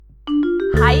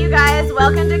Hi, you guys.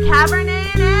 Welcome to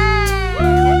Cabernet.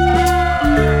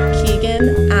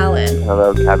 Keegan Allen.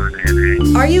 Hello,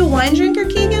 Cabernet. Are you a wine drinker,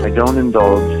 Keegan? I don't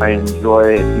indulge. I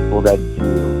enjoy people that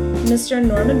do. Mr.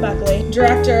 Norman Buckley,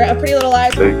 director of Pretty Little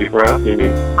Liars. Thank you for asking me.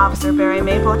 Officer Barry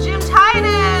Maple, Jim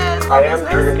Titus. I am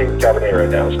drinking Cabernet right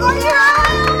now. Oh,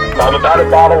 yeah. I'm about a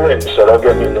bottle in, so don't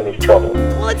get me in any trouble.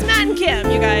 Well, it's Matt and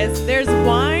Kim, you guys. There's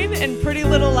wine and Pretty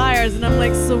Little Liars, and I'm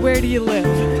like, so where do you live?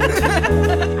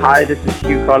 Hi, this is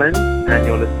Hugh Collins, and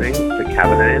you're listening to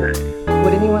Cabernet.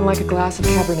 Would anyone like a glass of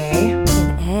Cabernet?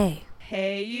 An A.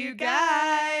 Hey, you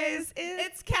guys.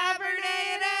 It's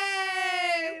Cabernet.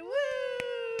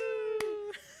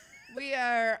 Woo! We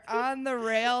are on the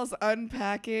rails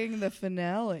unpacking the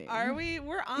finale. Are we?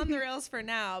 We're on the rails for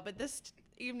now, but this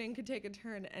evening could take a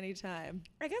turn anytime.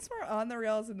 I guess we're on the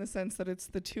rails in the sense that it's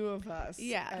the two of us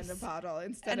and a bottle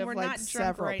instead and of we're like not drunk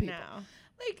several right people. now.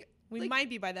 We might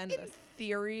be by the end of in this.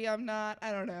 theory, I'm not.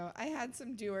 I don't know. I had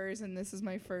some doers, and this is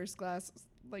my first glass,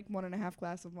 like 1.5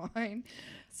 glass of wine.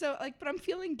 So, but I'm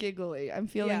feeling giggly. I'm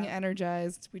feeling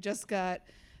energized. We just got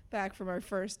back from our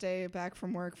first day back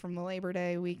from work from the Labor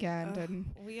Day weekend, and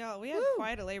we had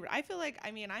quite a Labor Day. I feel like,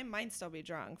 I might still be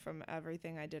drunk from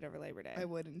everything I did over Labor Day. I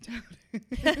wouldn't doubt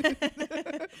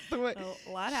it. A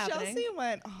lot happening. Chelsea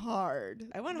went hard.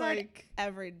 I went hard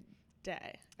every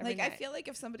day. I feel like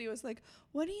if somebody was like,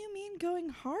 what do you mean going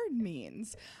hard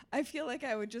means? I feel like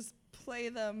I would just play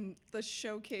them the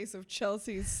showcase of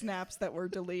Chelsea's snaps that were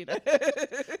deleted.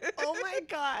 Oh my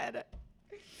God.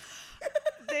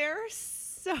 They're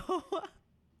so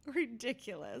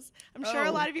ridiculous. I'm sure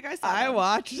a lot of you guys saw I them.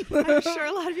 watched them. I'm sure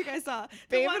a lot of you guys saw.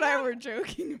 Babe and I were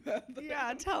joking about them.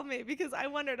 Yeah, tell me, because I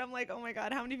wondered. I'm like, oh my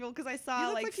God, how many people? Because I saw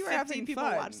You like look like you were 50 having people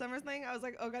fun. watch some or something. I was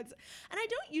like, oh God. And I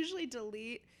don't usually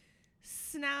delete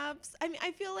snaps. I mean, I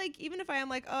feel like even if I am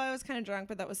like, oh, I was kind of drunk,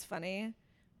 but that was funny.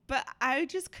 But I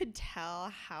just could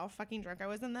tell how fucking drunk I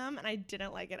was in them, and I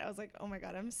didn't like it. I was like, oh my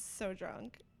God, I'm so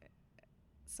drunk.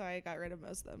 So I got rid of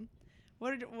most of them.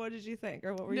 What did you think,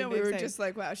 or what were you we were saying? just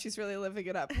like, wow, she's really living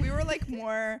it up. We were like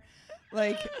more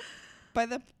like by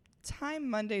the time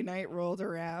Monday night rolled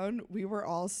around, we were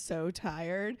all so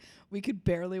tired we could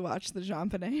barely watch the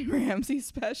Jean-Benet Ramsey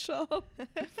special.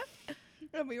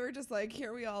 And we were just like,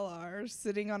 here we all are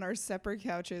sitting on our separate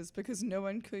couches because no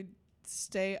one could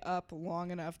stay up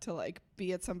long enough to like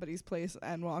be at somebody's place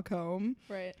and walk home.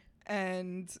 Right.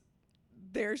 And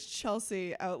there's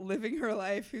Chelsea out living her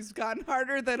life, who's gotten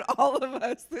harder than all of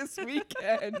us this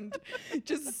weekend,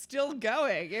 just still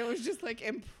going. It was just like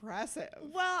impressive.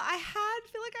 Well,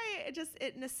 feel like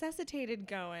it necessitated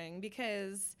going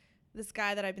because this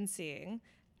guy that I've been seeing,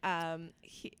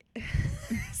 he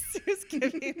Sue's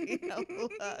giving me a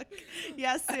look.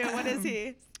 Yes, Sue, what is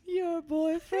he? Your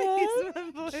boyfriend? He's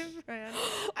my boyfriend.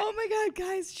 Oh my God,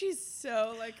 guys, she's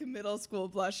so like middle school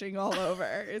blushing all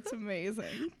over. It's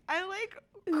amazing. I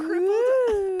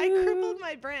crippled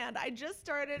my brand. I just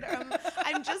started,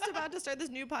 I'm just about to start this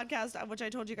new podcast, which I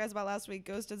told you guys about last week,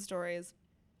 Ghosted Stories,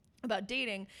 about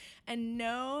dating. And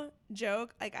no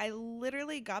joke, like I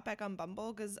literally got back on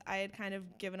Bumble because I had kind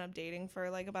of given up dating for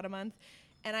like about a month.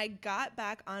 And I got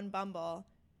back on Bumble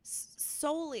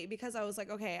solely because I was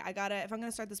like, okay, if I'm going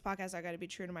to start this podcast, I got to be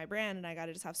true to my brand and I got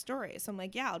to just have stories. So I'm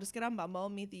like, yeah, I'll just get on Bumble,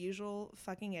 meet the usual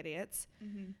fucking idiots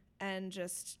and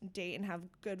just date and have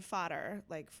good fodder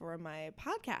like for my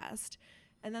podcast.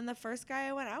 And then the first guy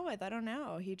I went out with, I don't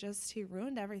know, he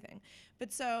ruined everything.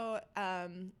 But so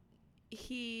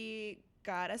he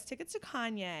got us tickets to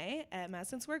Kanye at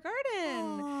Madison Square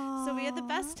Garden. Aww. So we had the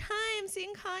best time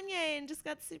seeing Kanye and just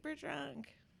got super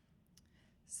drunk.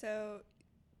 So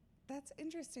that's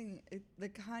interesting. The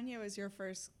Kanye was your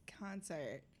first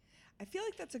concert. I feel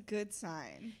like that's a good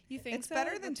sign. You think it's so?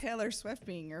 better than Taylor Swift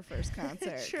being your first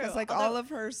concert. True. Because all of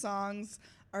her songs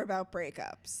are about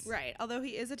breakups. Right. Although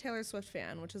he is a Taylor Swift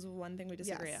fan, which is one thing we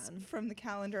disagree on. From the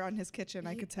calendar on his kitchen,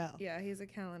 I could tell. Yeah, he's a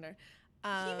calendar.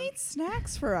 He made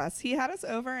snacks for us. He had us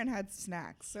over and had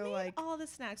snacks. So like all the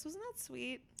snacks. Wasn't that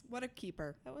sweet? What a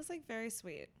keeper. That was like very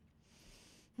sweet.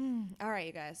 All right,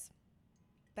 you guys.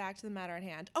 Back to the matter at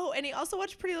hand. Oh, and he also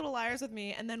watched Pretty Little Liars with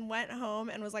me and then went home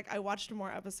and was like, I watched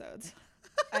more episodes.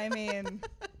 I mean,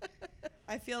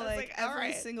 I feel like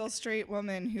every single straight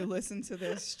woman who listened to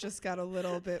this just got a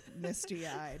little bit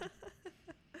misty-eyed.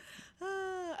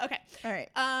 Okay. All right.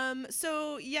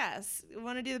 So, yes,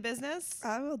 want to do the business?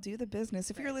 I will do the business.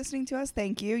 If you're listening to us,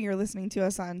 thank you. You're listening to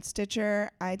us on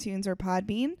Stitcher, iTunes, or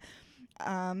Podbean.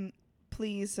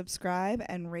 Please subscribe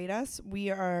and rate us.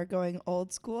 We are going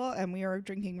old school, and we are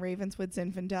drinking Ravenswood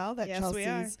Zinfandel that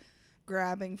Chelsea's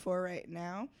grabbing for right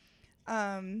now.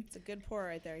 It's a good pour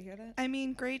right there. You hear that? I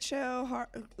mean, great show,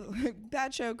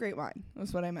 bad show, great wine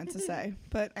was what I meant to say.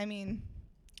 But I mean,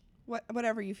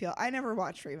 whatever you feel. I never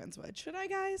watched Ravenswood. Should I,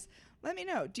 guys? Let me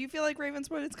know. Do you feel like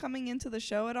Ravenswood is coming into the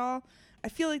show at all? I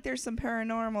feel like there's some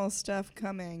paranormal stuff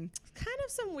coming. Kind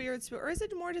of some weird, or is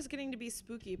it more just getting to be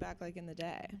spooky back like in the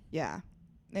day? Yeah.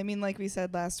 I mean, like we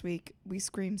said last week, we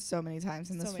screamed so many times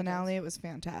in this finale. It was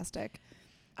fantastic.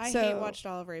 I hate watched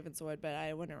all of Ravenswood, but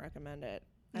I wouldn't recommend it.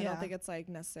 I don't think it's like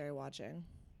necessary watching.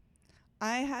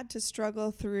 I had to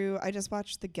struggle through. I just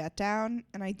watched The Get Down,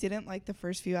 and I didn't like the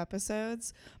first few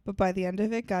episodes. But by the end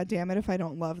of it, God damn it, if I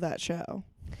don't love that show.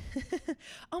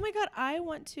 Oh my God, I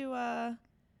want to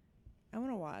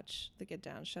watch The Get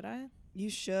Down. Should I? You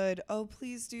should. Oh,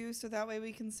 please do, so that way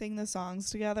we can sing the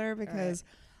songs together, because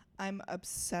I'm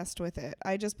obsessed with it.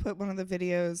 I just put one of the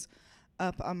videos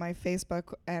up on my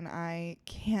Facebook, and I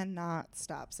cannot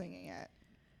stop singing it.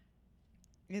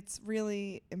 It's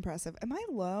really impressive. Am I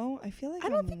low? I feel like I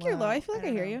don't think you're low. I feel like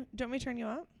I hear you. Don't we turn you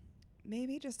up?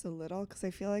 Maybe just a little, because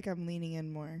I feel like I'm leaning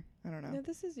in more. I don't know. No,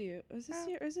 this is you. Is this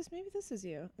you? Or is this maybe this is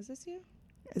you? Is this you?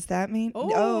 Is that me?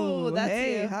 Oh, that's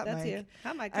hey, you. hot That's mic. you.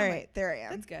 Hot mic. All right, there I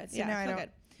am. That's good. So yeah, now I feel don't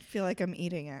good. feel like I'm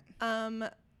eating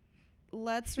it.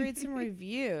 Let's read some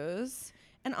reviews.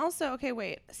 And also, okay,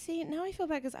 wait. See, now I feel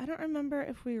bad because I don't remember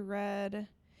if we read.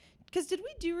 Because did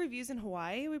we do reviews in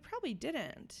Hawaii? We probably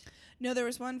didn't. No, there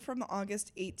was one from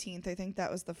August 18th. I think that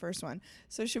was the first one.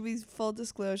 So should we full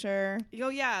disclosure? Oh,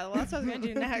 yeah. Well, that's what I was going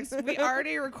to do next. We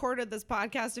already recorded this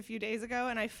podcast a few days ago,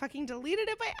 and I fucking deleted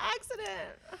it by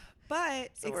accident.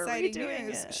 But So we're exciting redoing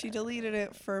news. it. She deleted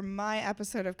it for my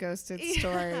episode of Ghosted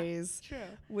Stories, True.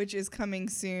 which is coming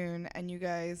soon. And you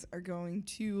guys are going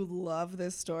to love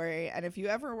this story. And if you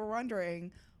ever were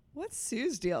wondering, what's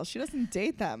Sue's deal? She doesn't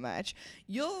date that much.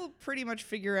 You'll pretty much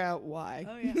figure out why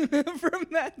from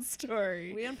that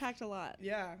story. We unpacked a lot.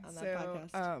 Yeah. On so,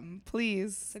 that podcast.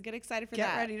 Please So get excited for get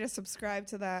that. ready to subscribe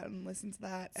to that and listen to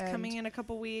that. It's coming in a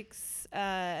couple weeks,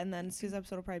 and then Sue's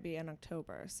episode will probably be in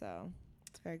October, so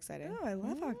it's very exciting. Oh, I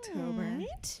love October. Me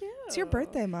too. It's your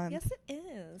birthday month. Yes, it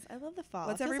is. I love the fall.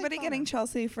 What's It feels like everybody fall getting now.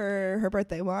 Chelsea for her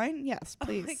birthday wine? Yes,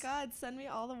 please. Oh my God, send me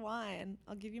all the wine.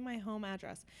 I'll give you my home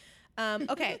address.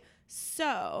 Okay,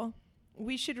 so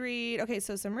we should read. Okay,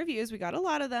 so some reviews. We got a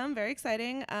lot of them. Very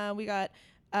exciting. We got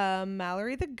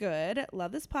Mallory the Good.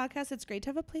 Love this podcast. It's great to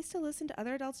have a place to listen to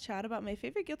other adults chat about my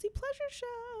favorite guilty pleasure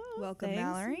show. Welcome, Thanks,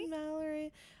 Mallory.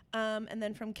 Mallory. And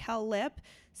then from Cal Lip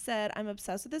said, I'm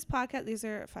obsessed with this podcast. These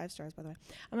are 5 stars, by the way.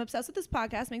 I'm obsessed with this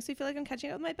podcast. Makes me feel like I'm catching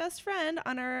up with my best friend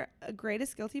on our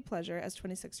greatest guilty pleasure as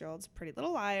 26-year-olds, Pretty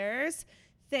Little Liars.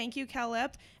 Thank you, Cal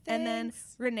Lip. And then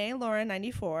Renee Lauren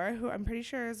 94, who I'm pretty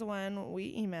sure is the one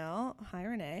we email. Hi,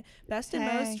 Renee. Best and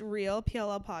most real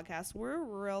PLL podcast. We're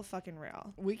real fucking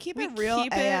real. We keep it real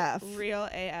AF. Real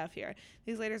AF here.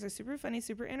 These ladies are super funny,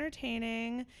 super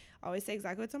entertaining. Always say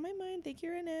exactly what's on my mind. Thank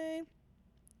you, Renee.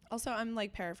 Also, I'm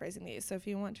like paraphrasing these, so if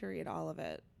you want to read all of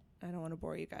it, I don't want to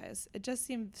bore you guys. It just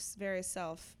seems very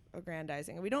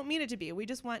self-aggrandizing. And we don't mean it to be. We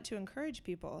just want to encourage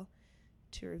people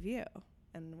to review.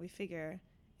 And we figure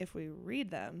if we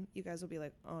read them, you guys will be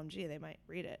like, OMG, they might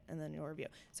read it, and then you'll review.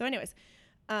 So anyways,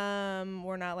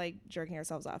 we're not like jerking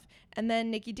ourselves off. And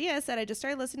then Nikki Diaz said, I just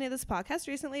started listening to this podcast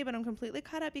recently, but I'm completely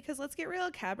caught up because let's get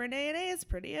real, Cabernet is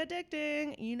pretty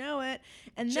addicting. You know it.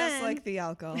 And Just then, like the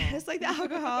alcohol. just like the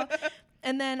alcohol.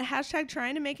 And then hashtag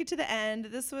trying to make it to the end.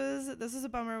 This is a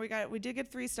bummer. We did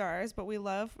get 3 stars, but we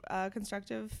love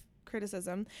constructive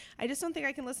criticism. I just don't think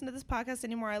I can listen to this podcast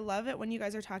anymore. I love it when you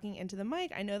guys are talking into the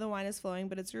mic. I know the wine is flowing,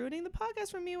 but it's ruining the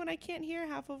podcast for me when I can't hear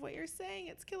half of what you're saying.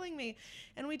 It's killing me.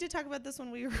 And we did talk about this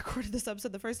when we recorded this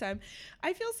episode the first time.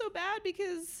 I feel so bad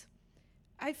because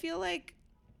I feel like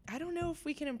I don't know if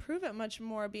we can improve it much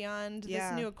more beyond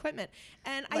this new equipment.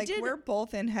 And we're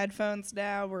both in headphones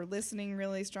now. We're listening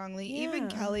really strongly. Yeah. Even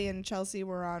Kelly and Chelsea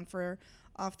were on for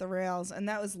Off the Rails, and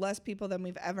that was less people than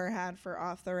we've ever had for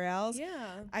Off the Rails.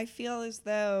 Yeah. I feel as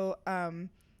though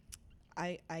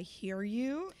I hear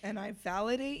you and I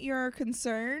validate your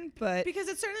concern, but because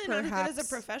it's certainly not as good as a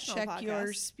professional check podcast.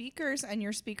 your speakers and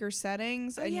your speaker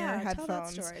settings and your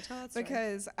headphones. Tell that story.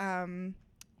 Because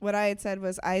what I had said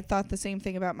was I thought the same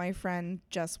thing about my friend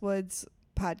Jess Wood's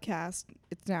podcast.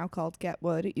 It's now called Get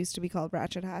Wood. It used to be called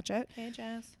Ratchet Hatchet. Hey,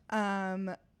 Jess.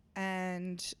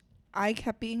 And I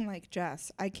kept being like,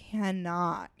 Jess, I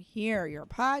cannot hear your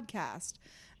podcast.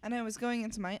 And I was going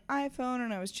into my iPhone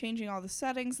and I was changing all the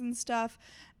settings and stuff.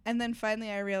 And then finally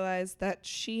I realized that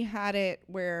she had it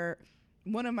where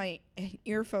one of my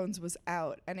earphones was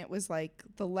out and it was like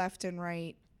the left and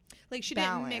right. Like she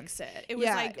balance. didn't mix it. It was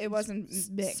Yeah, like it wasn't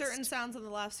mixed. certain sounds on the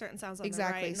left, certain sounds on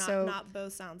Exactly, the right. so- Not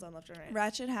both sounds on left and right.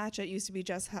 Ratchet Hatchet used to be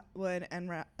Jess Wood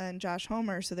and Josh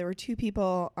Homer, so there were two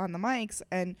people on the mics,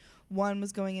 and one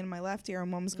was going in my left ear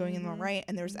and one was going in my right,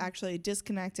 and there was actually a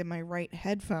disconnect in my right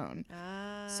headphone.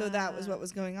 So that was what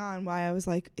was going on, why I was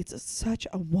like, it's such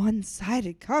a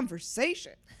one-sided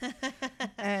conversation.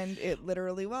 And it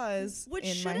literally was Which in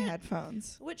my shouldn't-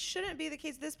 headphones. Which shouldn't be the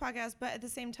case with this podcast, but at the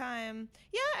same time,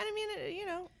 yeah, and I mean, you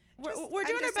know, we're I'm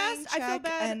doing our just saying best. I feel check,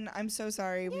 bad. and I'm so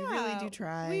sorry. We really Yeah, do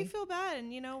try. We feel bad,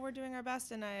 and you know, we're doing our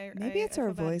best, and Maybe it's I our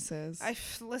feel bad. voices.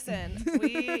 Listen.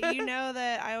 You know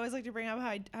that I always like to bring up how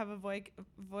I have a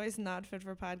voice not fit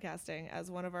for podcasting,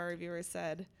 as one of our reviewers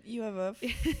said. You have a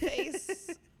face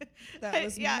that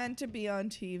was Yeah. meant to be on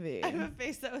TV. I have a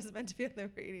face that was meant to be on the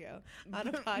radio, on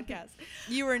a podcast.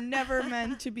 You were never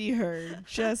meant to be heard.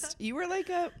 You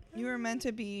were meant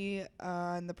to be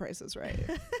on The Price is Right.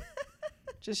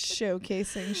 Just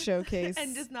showcase. And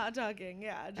just not talking,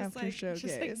 yeah. Just After like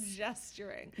showcase.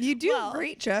 gesturing. You do Well,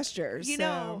 great gestures. You so.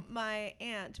 know, my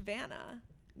aunt Vanna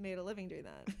made a living doing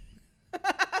that.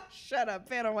 Shut up.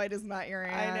 Vanna White is not your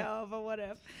aunt. I know, but what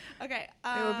if? Okay.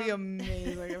 It would be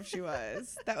amazing if she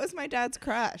was. That was my dad's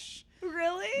crush.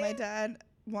 Really? My dad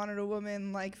wanted a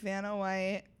woman like Vanna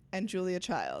White and Julia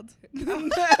Child.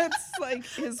 That's like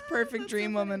his perfect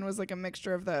dream woman was like a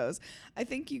mixture of those. I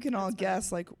think you can all guess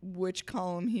like which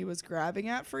column he was grabbing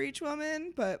at for each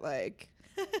woman, but like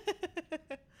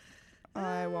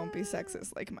I won't be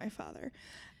sexist like my father.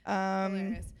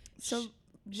 Hilarious. So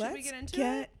Should let's we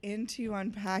get into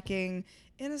unpacking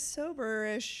in a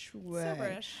soberish way.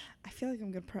 Soberish. I feel like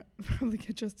I'm gonna probably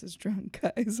get just as drunk,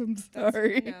 guys. I'm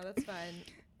sorry. No, that's fine.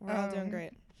 We're all doing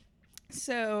great.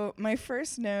 So my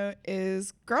first note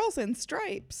is Girls in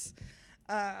Stripes.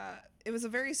 It was a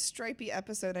very stripy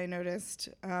episode, I noticed.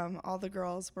 All the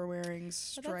girls were wearing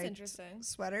striped interesting.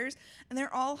 sweaters, and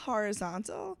they're all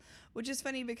horizontal, which is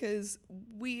funny because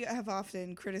we have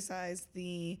often criticized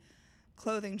the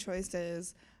clothing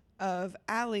choices of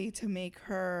Allie to make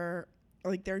her,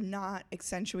 like, they're not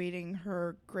accentuating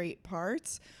her great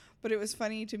parts. But it was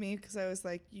funny to me because I was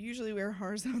like, you usually wear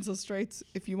horizontal stripes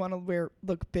if you want to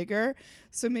look bigger.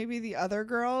 So maybe the other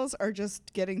girls are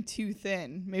just getting too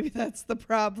thin. Maybe that's the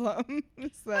problem.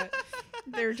 Is that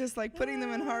they're just like putting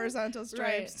them in horizontal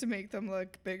stripes Right. to make them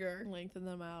look bigger. Lengthen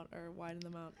them out or widen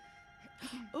them out.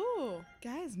 Ooh.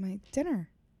 Guys, my dinner.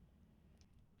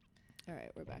 All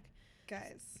right, we're back.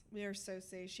 Guys, we are so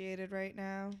satiated right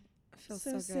now. I feel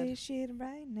so good. Satiated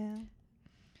right now.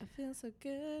 I feel so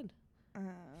good.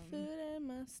 Food in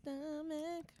my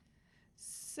stomach.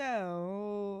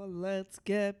 So let's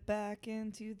get back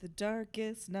into the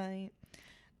darkest night.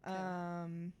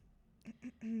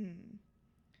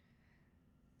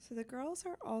 So the girls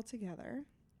are all together.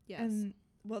 Yes. And,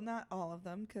 well, not all of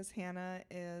them, because Hannah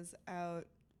is out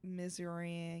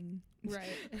miserying. Right.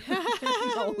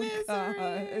 Oh,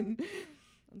 God.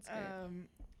 That's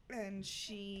great. And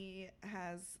she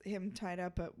has him tied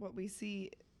up, but what we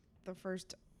see the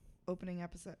first opening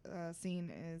episode scene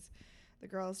is the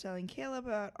girls telling Caleb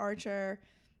about Archer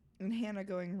and Hannah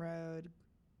going road,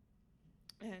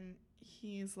 and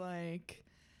he's like,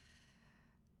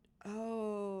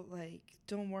 oh, like,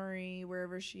 don't worry,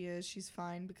 wherever she is, she's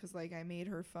fine, because like I made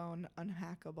her phone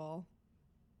unhackable.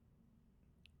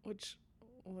 Which,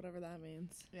 whatever that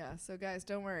means. Yeah, so guys,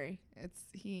 don't worry, it's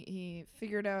he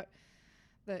figured out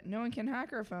that no one can hack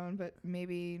her phone, but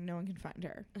maybe no one can find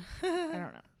her. I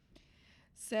don't know.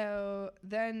 So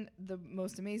then the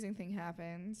most amazing thing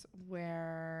happens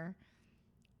where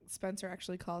Spencer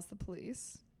actually calls the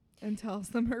police and tells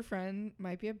them her friend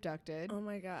might be abducted. Oh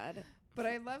my God. But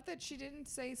I love that she didn't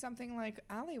say something like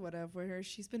Allie would have, where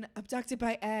she's been abducted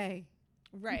by A.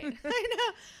 Right.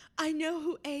 I know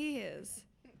who A is.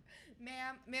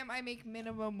 Ma'am, I make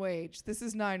minimum wage. This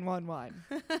is 911.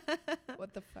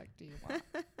 What the fuck do you want?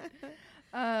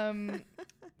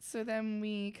 So then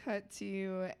we cut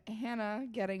to Hannah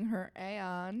getting her A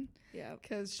on. Yeah.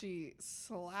 Because she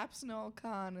slaps Noel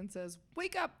Khan and says,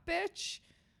 "Wake up, bitch!"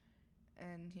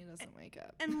 And he doesn't wake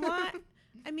up. And why?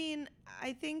 I mean,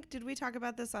 I think, did we talk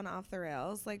about this on Off the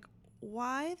Rails? Like,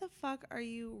 why the fuck are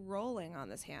you rolling on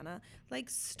this, Hannah? Like,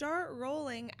 start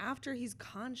rolling after he's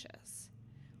conscious.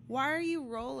 Why are you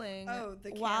rolling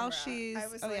while she's... I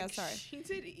was sorry. She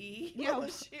did E. Yeah. while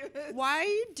she was... Why are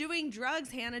you doing drugs,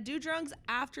 Hannah? Do drugs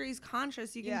after he's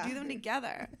conscious. You can do them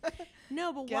together.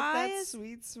 No, but Get why that is...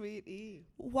 sweet, sweet E.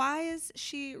 Why is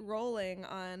she rolling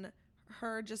on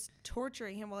her just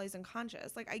torturing him while he's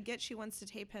unconscious? Like, I get she wants to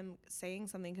tape him saying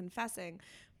something, confessing,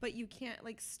 but you can't,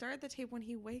 like, start the tape when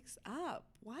he wakes up.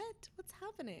 What? What's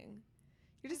happening?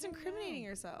 You're just I don't incriminating know.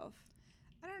 yourself.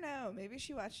 I don't know. Maybe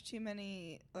she watched too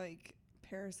many like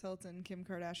Paris Hilton, Kim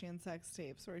Kardashian sex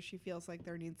tapes where she feels like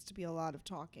there needs to be a lot of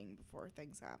talking before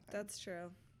things happen. That's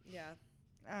true. Yeah.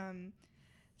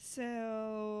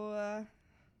 So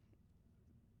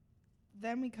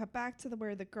then we cut back to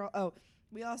where the girl. Oh,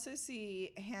 we also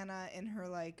see Hannah in her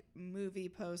like movie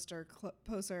poster.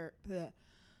 Bleh.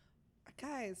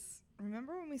 Guys,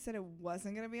 remember when we said it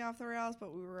wasn't gonna be off the rails,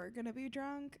 but we were gonna be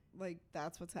drunk? Like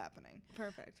that's what's happening.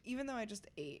 Perfect. Even though I just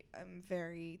ate, I'm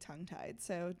very tongue-tied.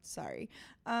 So sorry.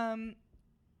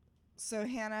 So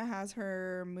Hannah has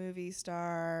her movie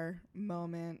star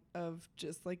moment of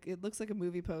just like it looks like a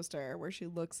movie poster where she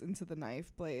looks into the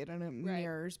knife blade and it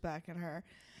mirrors back at her.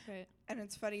 Right. And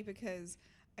it's funny because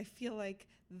I feel like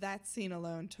that scene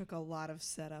alone took a lot of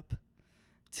setup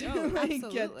to like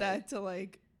absolutely. get that to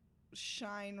like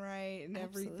shine right and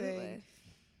everything. Absolutely.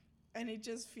 And it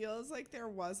just feels like there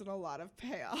wasn't a lot of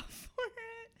payoff for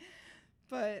it.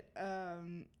 But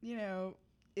you know,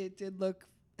 it did look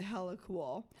hella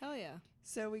cool. Hell yeah.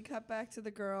 So we cut back to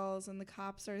the girls and the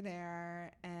cops are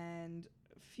there and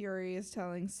Fury is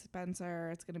telling Spencer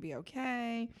it's going to be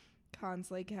okay. Khan's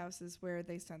Lake House is where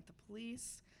they sent the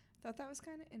police. Thought that was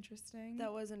kind of interesting.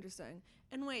 That was interesting.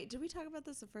 And wait, did we talk about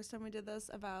this the first time we did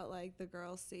this about like the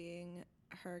girl seeing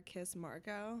her kiss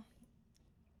Marco?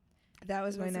 That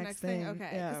was my That's the next thing. Okay.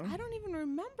 Yeah. 'Cause I don't even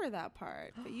remember that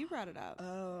part, but you brought it up.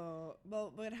 Oh,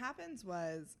 well, what happens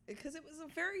was because it was a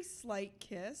very slight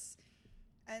kiss,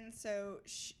 and so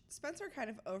Spencer kind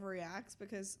of overreacts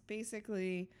because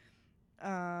basically,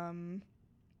 the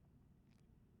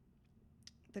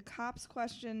cops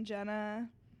question Jenna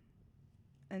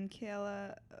and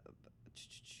Kayla.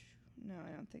 No,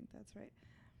 I don't think that's right.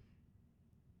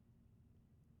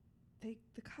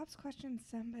 The cops questioned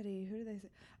somebody. Who did they say?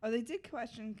 Oh, they did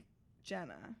question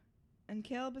Jenna. And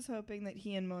Caleb is hoping that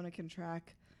he and Mona can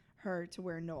track her to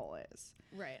where Noel is.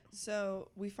 Right. So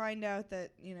we find out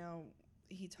that, you know,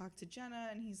 he talked to Jenna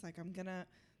and he's like, I'm going to,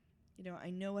 you know, I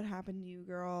know what happened to you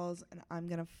girls and I'm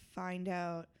going to find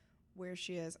out where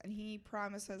she is. And he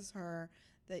promises her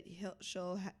that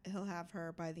he'll have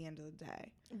her by the end of the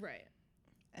day. Right.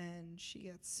 And she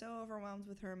gets so overwhelmed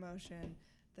with her emotion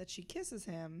that she kisses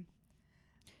him.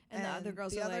 And the other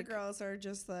girls are like, girls are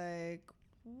just like,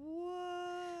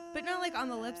 what? but not like on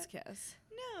the lips kiss.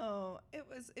 No,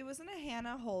 it wasn't a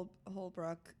Hannah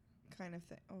Holbrook kind of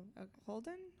thing. Oh,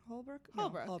 Holbrook.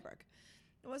 Holbrook.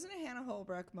 It wasn't a Hannah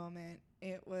Holbrook moment.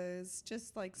 It was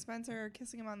just like Spencer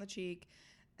kissing him on the cheek,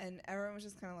 and everyone was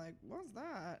just kind of like, "What's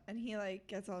that?" And he like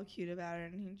gets all cute about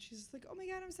it, and she's just like, "Oh my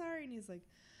God, I'm sorry." And he's like,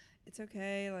 "It's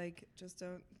okay. Like, just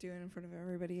don't do it in front of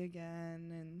everybody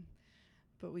again."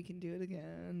 But we can do it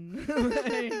again.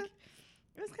 Like,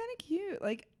 it was kind of cute.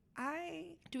 Like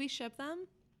Do we ship them?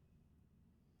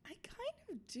 I kind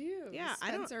of do. Yeah, I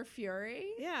don't- Spencer Fury.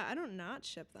 Yeah, I don't not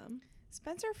ship them.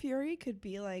 Spencer Fury could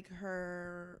be like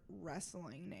her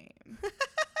wrestling name.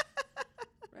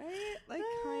 Right? Like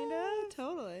kind of.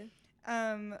 Totally.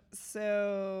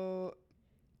 So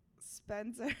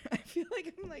Spencer, I feel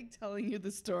like I'm like telling you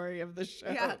the story of the show.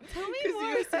 Yeah, tell me 'Cause more,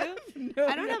 you Sue. have no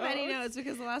I don't have any notes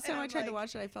because the last And time I I'm tried to like,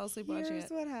 watch it, I fell asleep watching Here's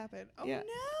it. what happened. Oh Yeah.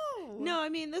 no. No, I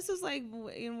mean, this was like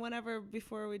whenever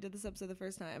before we did this episode the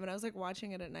first time, and I was like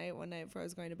watching it at night one night before I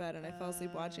was going to bed, and I fell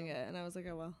asleep watching it, and I was like,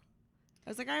 oh well. I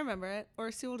was like, I remember it,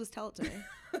 or Sue will just tell it to me.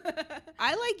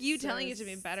 I like you So telling it to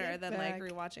me better sit than like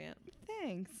back. rewatching it.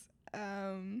 Thanks.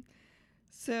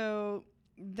 So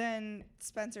then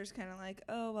Spencer's kind of like,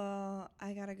 oh, well,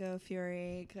 I got to go,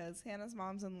 Fury, because Hannah's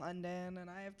mom's in London, and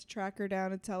I have to track her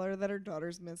down and tell her that her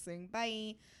daughter's missing.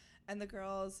 Bye. And the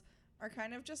girls are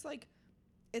kind of just like,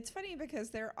 it's funny because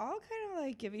they're all kind of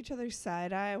like give each other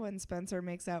side eye when Spencer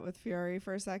makes out with Fury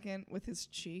for a second with his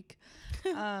cheek.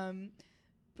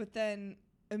 But then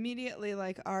immediately,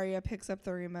 like, Arya picks up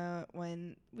the remote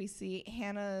when we see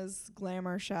Hannah's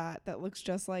glamour shot that looks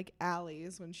just like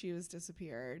Allie's when she was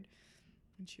disappeared.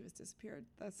 When she was disappeared.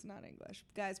 That's not English.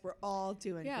 Guys, we're all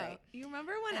doing great. You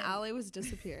remember when And- Allie was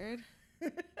disappeared? Do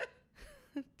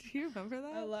you remember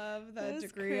that? I love That the was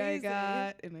degree I crazy.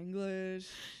 got in English.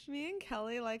 Me and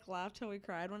Kelly like laughed till we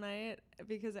cried one night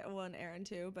because and Aaron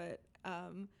too, but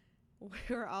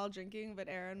we were all drinking, but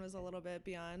Aaron was a little bit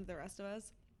beyond the rest of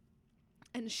us.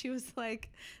 And she was like,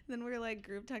 then we were like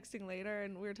group texting later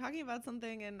and we were talking about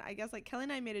something. And I guess like Kelly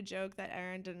and I made a joke that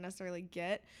Erin didn't necessarily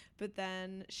get. But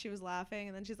then she was laughing.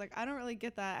 And then she's like, I don't really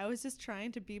get that. I was just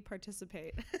trying to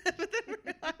participate. But then we're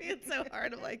laughing. It's so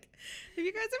hard. I'm like, have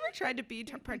you guys ever tried to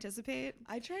participate?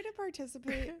 I try to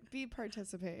participate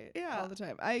Yeah. all the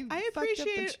time. I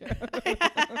appreciate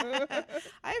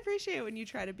I appreciate when you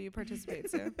try to participate,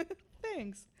 Sue.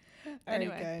 Thanks.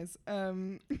 Anyway. All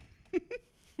right, guys.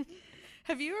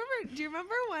 Do you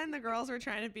remember when the girls were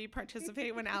trying to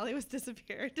participate when Allie was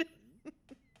disappeared? So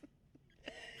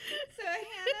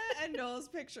Hannah and Noel's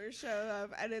pictures show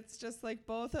up, and it's just like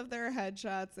both of their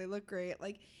headshots. They look great.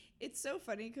 Like, it's so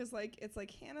funny because like it's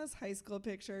like Hannah's high school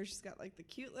picture. She's got like the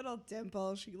cute little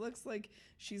dimple. She looks like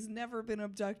she's never been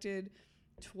abducted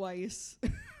twice.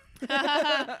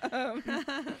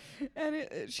 And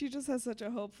she just has such a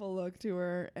hopeful look to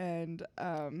her. And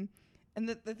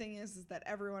the thing is that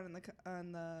everyone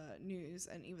on the news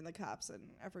and even the cops and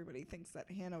everybody thinks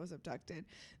that Hannah was abducted.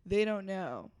 They don't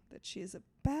know that she's a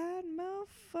bad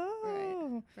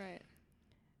mofo. Right.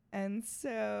 And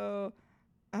so,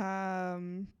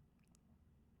 then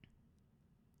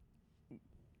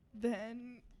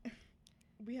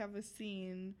we have a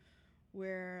scene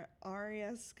where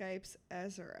Arya Skypes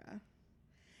Ezra.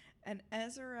 And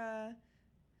Ezra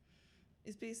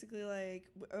is basically like,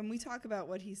 and we talk about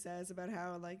what he says about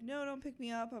how, like, no, don't pick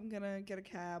me up. I'm going to get a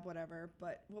cab, whatever.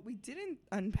 But what we didn't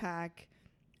unpack,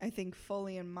 I think,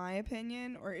 fully in my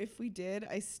opinion, or if we did,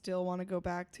 I still want to go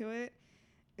back to it,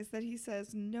 is that he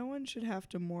says no one should have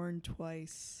to mourn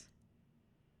twice.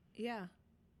 Yeah.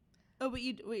 Oh, but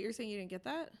you're saying you didn't get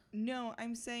that? No,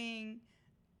 I'm saying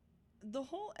the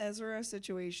whole Ezra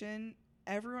situation,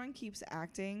 everyone keeps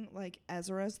acting like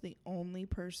Ezra's the only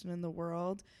person in the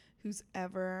world who's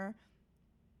ever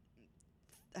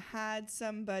had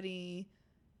somebody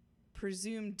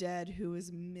presumed dead who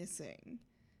is missing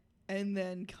and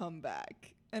then come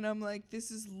back. And I'm like, this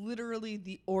is literally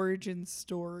the origin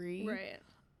story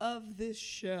of this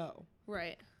show.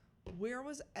 Right. Where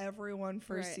was everyone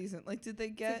first season? Like, did they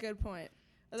get... That's a good point.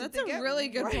 That's Did they a get really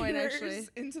good point, writers actually.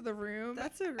 Into the room.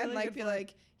 That's a really and like good be point.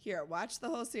 like, here, watch the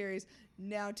whole series.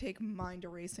 Now take mind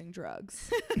erasing drugs.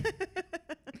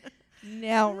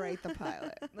 Now write the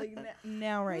pilot. Like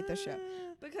now write the show.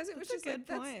 Because it was That's just a like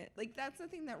good point. that's the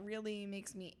thing that really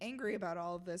makes me angry about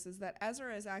all of this is that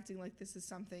Ezra is acting like this is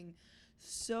something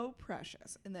so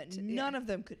precious and that none of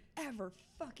them could ever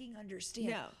fucking understand.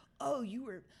 No. Oh,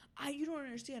 you don't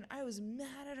understand. I was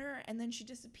mad at her and then she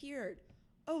disappeared.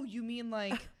 Oh, you mean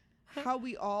like how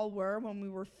we all were when we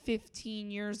were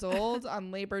 15 years old on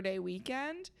Labor Day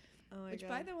weekend? Oh my Which, God.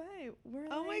 by the way, we're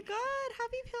Oh my God.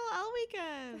 Happy PLL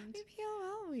weekend. Happy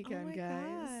PLL weekend, oh my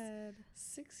guys. God.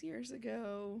 6 years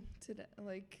ago today,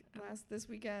 this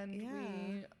weekend,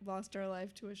 we lost our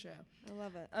life to a show. I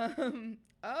love it.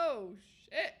 Oh,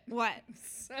 shit. What?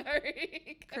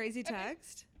 Sorry. Crazy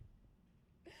text?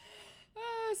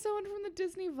 Someone from the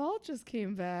Disney Vault just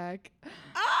came back.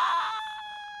 Ah!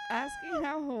 Asking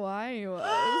how Hawaii was.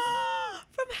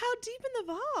 From how deep in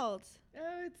the vault?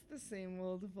 Oh, it's the same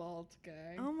old vault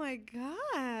guy. Oh my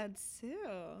God,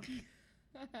 Sue.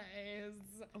 Guys.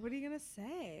 What are you going to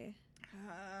say?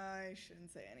 I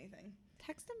shouldn't say anything.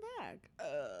 Text him back.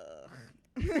 Ugh.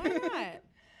 Why not?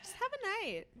 Just have a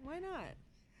night. Why not?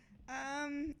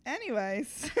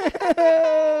 Anyways.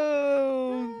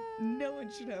 No one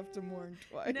should have to mourn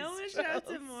twice. No one should have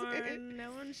to Chelsea. mourn.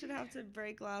 No one should have to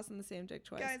break glass in the same dick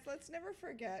twice. Guys, let's never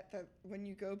forget that when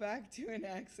you go back to an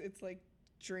ex, it's like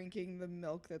drinking the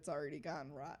milk that's already gone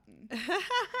rotten.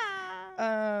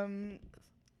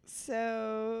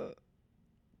 So,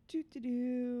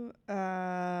 then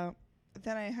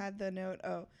I had the note,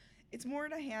 it's more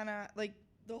to Hannah, like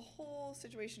the whole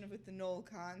situation with the Noel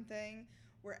Khan thing,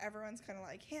 where everyone's kind of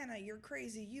like, Hannah, you're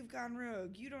crazy, you've gone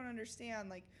rogue, you don't understand,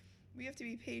 like, we have to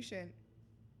be patient.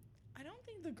 I don't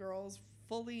think the girls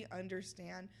fully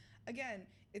understand. Again,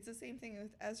 it's the same thing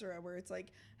with Ezra, where it's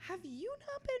like, have you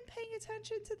not been paying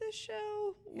attention to this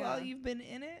show while you've been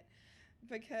in it?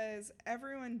 Because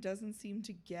everyone doesn't seem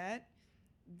to get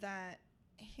that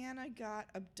Hannah got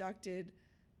abducted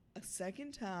a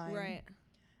second time. Right.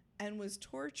 And was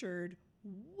tortured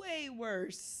way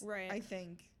worse, I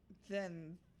think,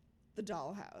 than the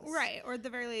dollhouse. Right. Or at the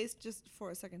very least, just for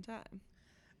a second time.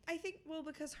 I think, well,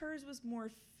 because hers was more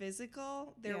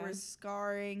physical. There was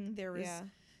scarring. There was,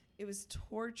 it was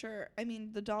torture. I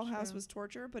mean, the dollhouse was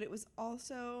torture, but it was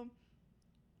also,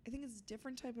 I think it's a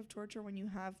different type of torture when you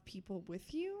have people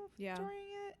with you during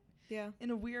it. Yeah.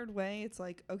 In a weird way, it's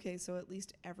like, okay, so at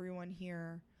least everyone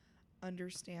here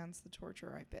understands the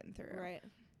torture I've been through. Right.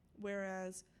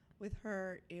 Whereas with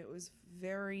her, it was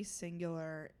very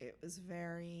singular. It was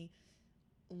very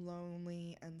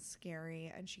lonely and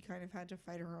scary, and she kind of had to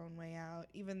fight her own way out,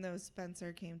 even though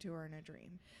Spencer came to her in a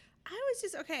dream. I was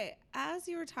just okay. As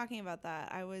you were talking about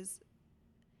that, I was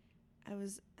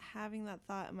having that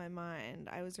thought in my mind.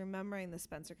 I was remembering the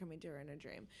Spencer coming to her in a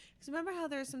dream. Because remember how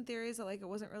there were some theories that like it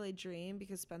wasn't really a dream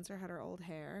because Spencer had her old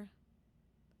hair.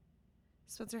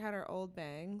 Spencer had her old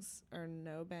bangs or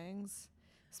no bangs.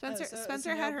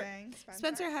 Spencer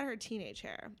had her teenage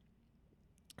hair.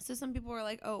 So some people were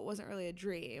like, "Oh, it wasn't really a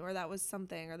dream, or that was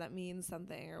something, or that means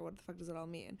something, or what the fuck does it all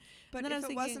mean?" But if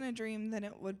it wasn't a dream, then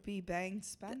it would be Banged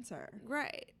Spencer.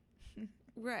 Right.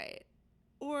 Right.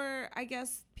 Or I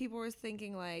guess people were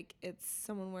thinking like it's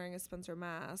someone wearing a Spencer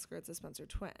mask or it's a Spencer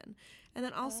twin. And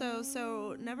then also,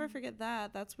 so never forget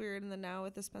that. That's weird. And then now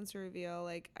with the Spencer reveal,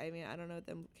 like, I mean, I don't know what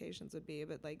the implications would be,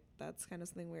 but like that's kind of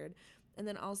something weird. And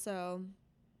then also,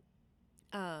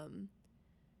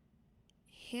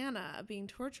 Hannah being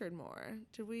tortured more.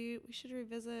 We should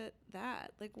revisit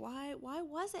that. Like why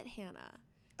was it Hannah?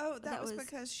 Oh, that was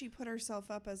because she put herself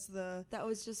up as the that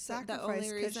was just sacrifice. The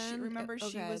only reason.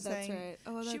 She was saying, right.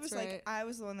 Oh, that's she was right. like, I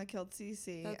was the one that killed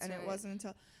Cece, That's and right. it wasn't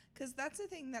until because that's the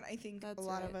thing that I think That's a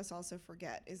lot right. of us also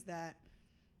forget is that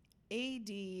AD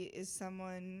is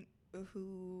someone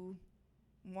who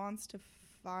wants to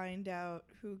find out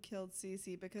who killed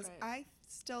Cece because Right. I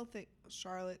still think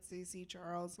Charlotte, Cece,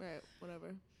 Charles, Right,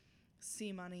 whatever.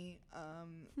 C Money,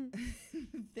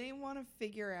 they want to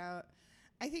figure out.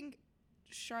 I think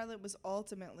Charlotte was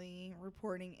ultimately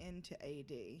reporting into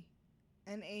AD,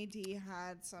 and AD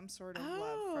had some sort of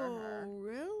love for her. Oh,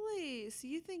 really? So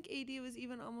you think AD was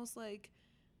even almost like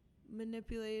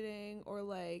manipulating or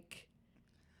like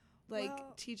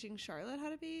Well, teaching Charlotte how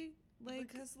to be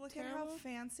like because look terrible? at how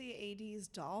fancy AD's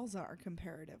dolls are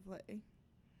comparatively.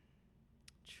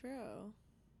 True.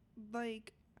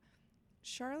 Like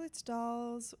Charlotte's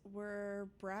dolls were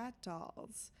brat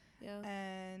dolls. Yeah.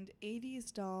 And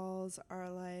AD's dolls are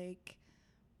like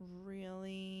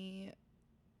really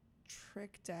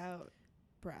tricked out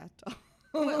brat dolls.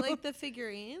 What, like the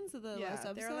figurines of the last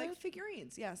episode? They're like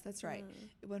figurines. Yes, that's right.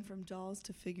 It went from dolls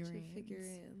to figurines.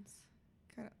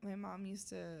 Kind of. My mom used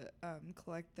to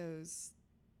collect those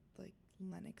like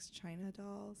Lenox China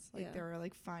dolls. Like Yeah. they were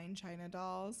like fine China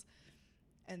dolls,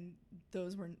 and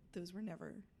those were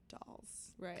never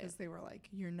dolls, Right. Because they were like,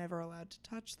 you're never allowed to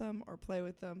touch them or play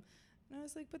with them. And I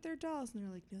was like, but they're dolls. And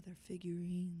they're like, no, they're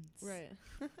figurines. Right.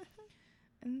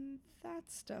 And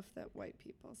that's stuff that white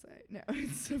people say. No,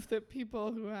 it's stuff that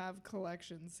people who have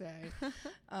collections say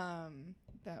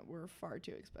that were far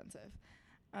too expensive.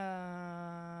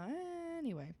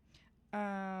 Anyway.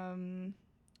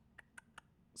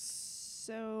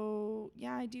 So,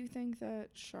 yeah, I do think that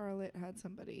Charlotte had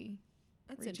somebody.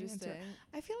 That's reaching into interesting.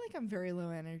 her. I feel like I'm very low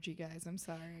energy, guys. I'm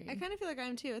sorry. I kind of feel like I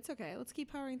am too. It's okay. Let's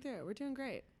keep powering through it. We're doing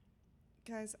great.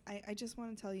 Guys, I just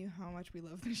want to tell you how much we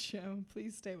love this show.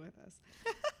 Please stay with us.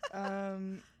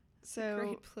 So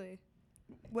Great play.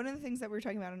 one of the things that we were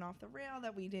talking about in Off the Rail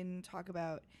that we didn't talk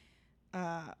about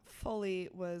fully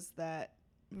was that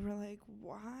we were like,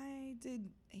 why did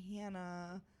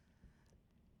Hannah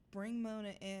bring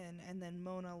Mona in and then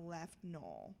Mona left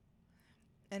Noel?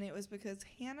 And it was because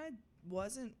Hannah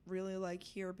wasn't really like,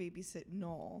 here, babysit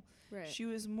Noel. Right. She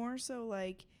was more so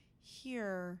like,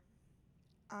 here,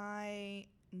 I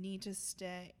need to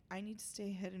stay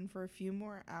hidden for a few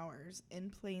more hours in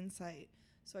plain sight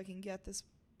so I can get this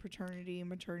paternity and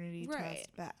maternity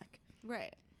test back.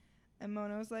 Right. And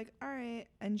Mona was like, all right.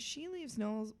 And she leaves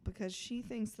Noel because she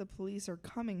thinks the police are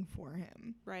coming for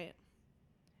him. Right.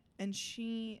 And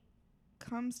she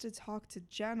comes to talk to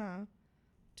Jenna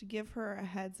to give her a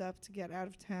heads up to get out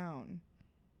of town.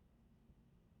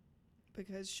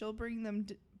 Because she'll bring them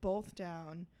both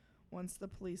down once the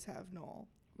police have Noel.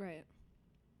 Right.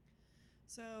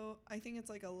 So I think it's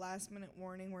like a last minute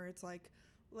warning where it's like,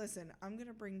 listen, I'm going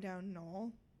to bring down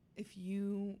Noel if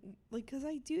you, like, because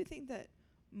I do think that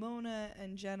Mona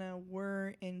and Jenna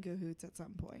were in cahoots at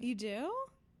some point. You do?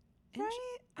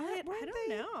 Right? I don't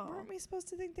know. Weren't we supposed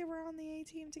to think they were on the A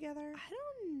team together? I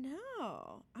don't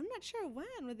know. I'm not sure when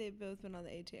would they both been on the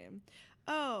A team.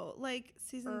 Oh, like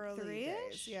season Early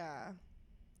 3-ish? days, yeah.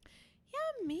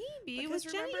 Yeah, maybe. Because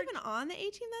Was Jenny remember- even on the A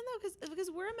team then though? Because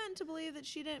we're meant to believe that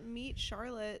she didn't meet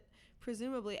Charlotte.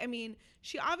 Presumably, I mean,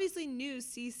 she obviously knew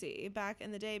Cece back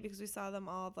in the day because we saw them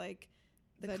all at, like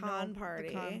the con party.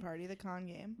 The con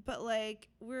game. But like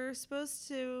we're supposed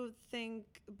to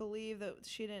believe that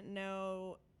she didn't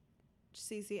know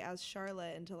Cece as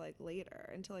Charlotte until like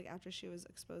later, until like after she was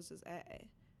exposed as A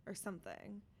or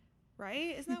something,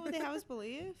 right? Isn't that what they have us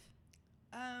believe?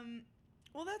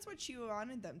 Well, that's what she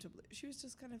wanted them to believe. She was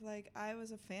just kind of like, I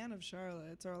was a fan of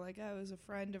Charlotte's, or like I was a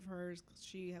friend of hers 'cause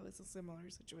she was a similar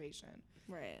situation.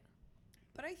 Right.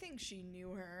 But I think she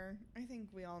knew her. I think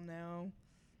we all know.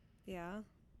 Yeah.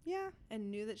 Yeah.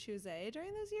 And knew that she was A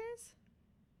during those years?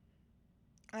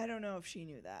 I don't know if she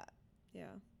knew that.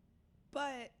 Yeah.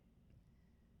 But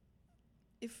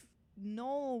if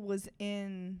Noel was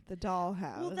in the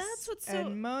dollhouse, Well, that's what's so...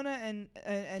 and Mona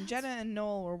and Jenna and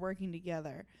Noel were working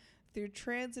together through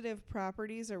transitive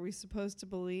properties, are we supposed to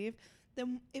believe?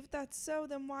 Then if that's so,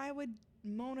 then why would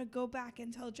Mona go back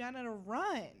and tell Jenna to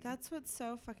run? That's what's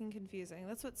so fucking confusing.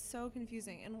 That's what's so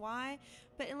confusing. And why?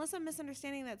 But unless I'm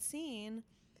misunderstanding that scene,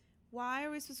 why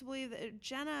are we supposed to believe that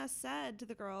Jenna said to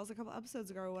the girls a couple episodes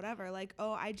ago or whatever, like,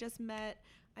 oh, I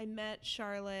met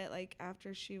Charlotte, like,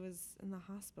 after she was in the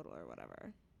hospital or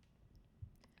whatever.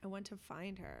 I went to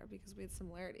find her because we had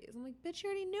similarities. I'm like, bitch, you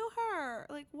already knew her.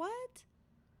 Like, what?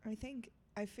 I think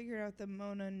I figured out the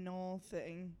Mona Noel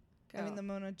thing. Go. I mean, the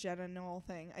Mona Jenna Noel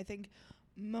thing. I think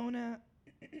Mona.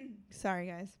 Sorry,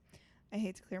 guys. I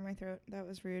hate to clear my throat. That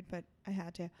was rude, but I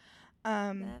had to.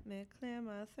 Let me clear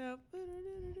my throat. Oh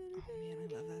man,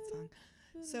 I love that song.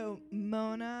 So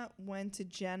Mona went to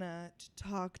Jenna to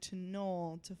talk to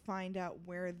Noel to find out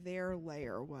where their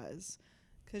lair was,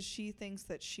 because she thinks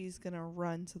that she's gonna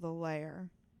run to the lair.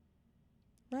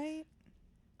 Right?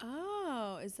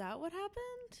 Oh, is that what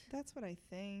happened? That's what I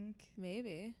think.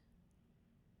 Maybe.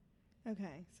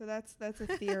 Okay, so that's a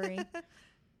theory.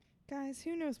 Guys,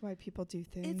 who knows why people do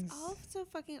things? It's all so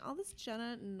fucking, all this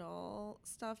Jenna Noel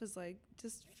stuff is like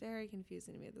just very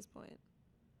confusing to me at this point.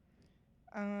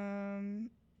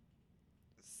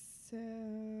 So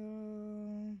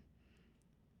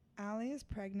Allie is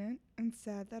pregnant and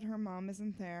sad that her mom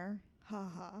isn't there.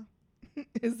 Haha.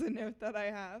 Is the note that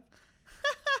I have.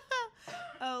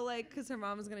 Oh, like, because her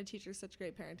mom is going to teach her such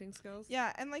great parenting skills?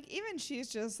 Yeah, and, like, even she's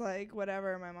just like,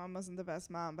 whatever, my mom wasn't the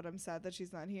best mom, but I'm sad that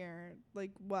she's not here.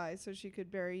 Like, why? So she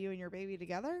could bury you and your baby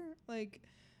together? Like,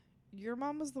 your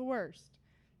mom was the worst.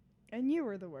 And you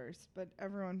were the worst, but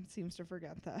everyone seems to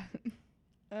forget that.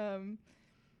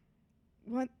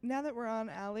 What? Now that we're on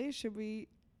Allie, should we...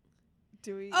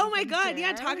 Do we? Oh, my even God.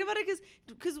 Yeah, dare? talk about it,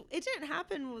 because it didn't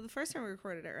happen the first time we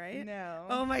recorded it, right? No.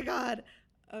 Oh, my God.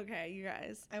 Okay, you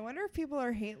guys. I wonder if people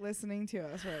are hate listening to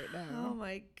us right now. Oh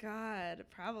my God,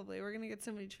 probably. We're gonna get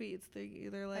so many tweets.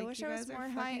 They're like, I wish you I guys was are more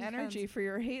high fucking energy for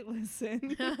your hate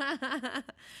listen.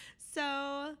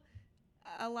 So,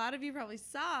 a lot of you probably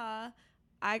saw,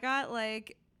 I got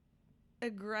like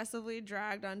aggressively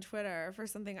dragged on Twitter for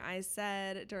something I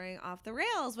said during Off the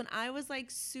Rails when I was like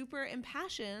super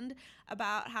impassioned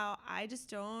about how I just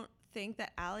don't think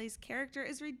that Allie's character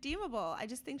is redeemable. I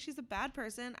just think she's a bad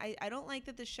person. I don't like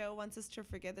that the show wants us to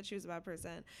forget that she was a bad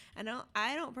person.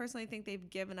 I don't personally think they've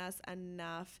given us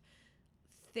enough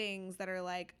things that are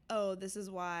like, oh, this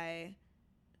is why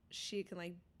she can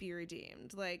like be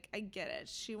redeemed. Like, I get it.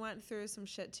 She went through some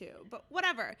shit too, but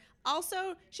whatever.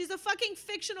 Also, she's a fucking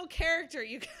fictional character,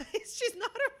 you guys. She's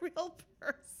not a real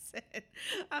person.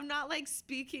 I'm not like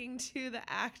speaking to the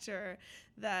actor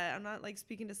I'm not like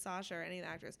speaking to Sasha or any of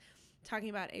the actors, talking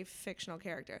about a fictional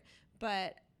character.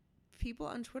 But people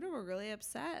on Twitter were really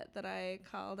upset that I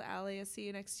called Allie a see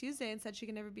you next Tuesday and said she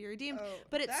can never be redeemed. Oh,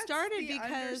 but it started the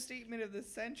because understatement of the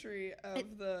century of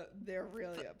they're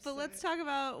really upset. But let's talk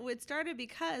about it started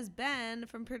because Ben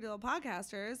from Pretty Little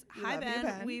Podcasters. Hi Ben.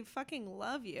 Ben. We fucking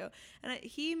love you. And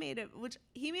he made a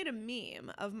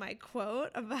meme of my quote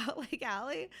about like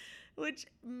Allie, which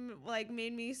like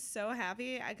made me so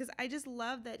happy because I just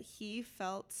love that he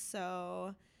felt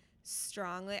so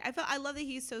strongly. I love that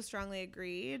he so strongly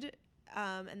agreed.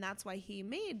 And that's why he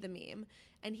made the meme.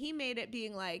 And he made it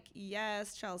being like,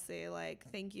 yes, Chelsea, like,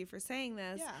 thank you for saying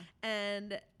this. Yeah.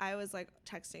 And I was like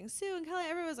texting Sue and Kelly.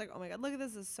 Everyone was like, oh my God, look at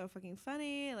this. This is so fucking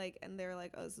funny. Like, and they were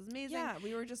like, oh, this is amazing. Yeah,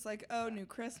 we were just like, oh, new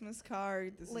Christmas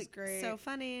card. This like, is great. So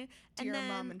funny. Dear and then,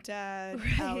 mom and dad.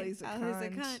 right, Allie's a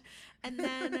Allie's cunt.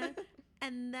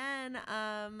 And then,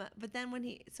 but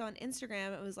then so on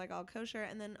Instagram, it was like all kosher.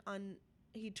 And then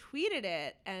he tweeted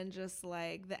it and just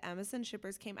like the Emerson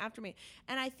shippers came after me.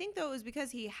 And I think though it was because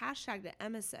he hashtagged it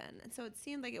Emerson. And so it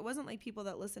seemed like it wasn't like people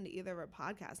that listened to either of our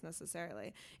podcasts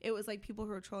necessarily. It was like people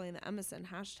who were trolling the Emerson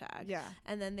hashtag. Yeah.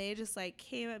 And then they just like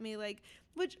came at me like,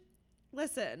 which,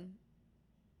 listen,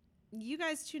 you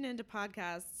guys tune into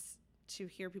podcasts to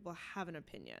hear people have an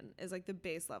opinion is like the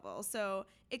base level. So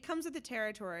it comes with the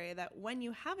territory that when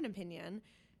you have an opinion,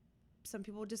 some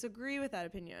people disagree with that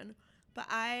opinion.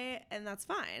 And that's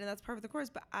fine, and that's part of the course,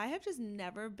 but I have just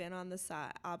never been on the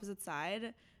opposite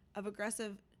side of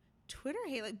aggressive Twitter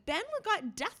hate. Like, Ben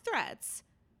got death threats.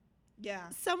 Yeah.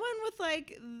 someone with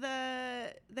like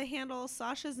the handle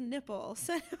Sasha's nipple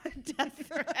sent him a death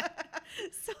threat.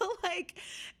 So like,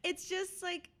 it's just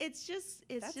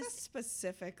That's a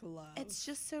specific love. it's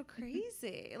just so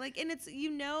crazy. Like, and it's,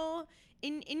 you know,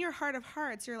 in your heart of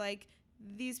hearts, you're like,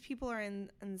 these people are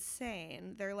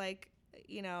insane. They're like,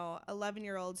 you know,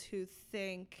 11-year-olds who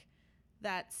think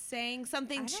that saying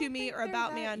something to me or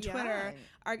about me on Twitter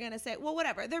are going to say, well,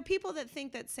 whatever. There are people that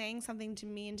think that saying something to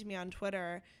me on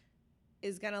Twitter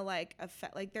is going to like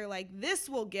affect, like, they're like, this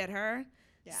will get her.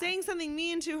 Yeah. Saying something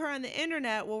mean to her on the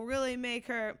internet will really make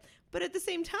her. But at the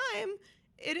same time,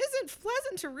 it isn't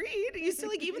pleasant to read. You still,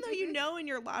 like, even though you know in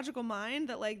your logical mind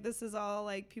that like this is all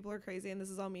like people are crazy and this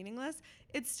is all meaningless,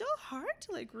 it's still hard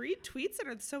to like read tweets that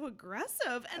are so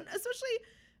aggressive, and especially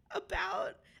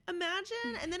about,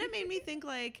 imagine. And then it made me think,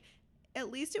 like, at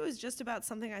least it was just about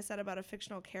something I said about a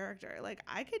fictional character. Like,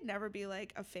 I could never be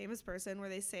like a famous person where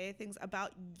they say things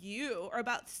about you or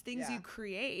about things you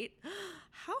create.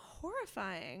 How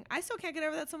horrifying. I still can't get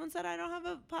over that someone said I don't have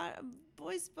a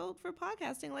voice built for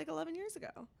podcasting like 11 years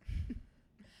ago.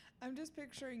 I'm just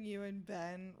picturing you and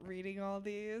Ben reading all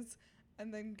these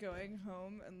and then going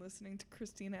home and listening to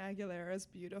Christina Aguilera's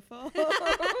Beautiful.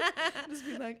 Just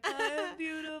be like, I'm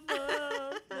beautiful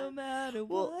no matter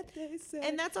what they say.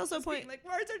 And that's also a point. Like,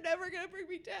 words are never going to bring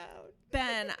me down.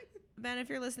 Ben, if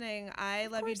you're listening, I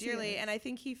love you dearly. And I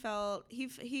think we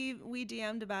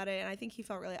DM'd about it, and I think he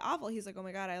felt really awful. He's like, oh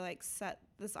my God, I like set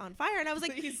this on fire. And I was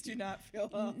like, please do not feel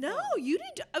awful. No, you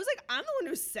didn't. I was like, I'm the one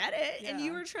who said it. Yeah. And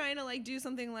you were trying to like do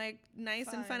something like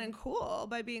nice and fun and cool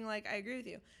by being like, I agree with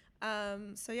you.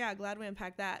 So yeah, glad we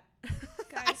unpacked that.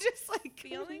 Guys, I just like,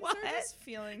 feelings what? are just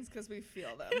feelings because we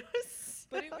feel them.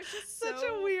 But it was just such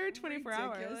so a weird 24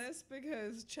 ridiculous hours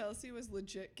because Chelsea was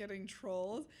legit getting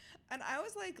trolled, and I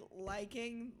was like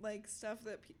liking like stuff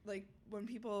that like when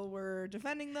people were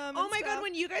defending them. Oh my God,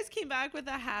 when you guys came back with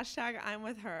the hashtag I'm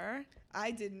with her.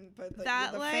 I didn't, but the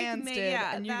fans fans did,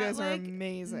 and you guys are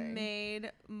amazing.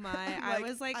 Made my I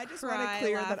was like, I just want to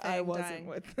clear that I wasn't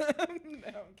with them. No,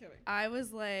 I'm kidding. I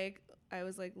was like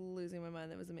losing my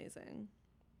mind. That was amazing.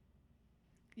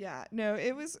 Yeah, no,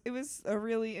 it was a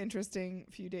really interesting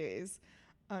few days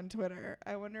on Twitter.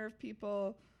 I wonder if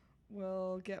people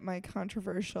will get my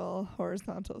controversial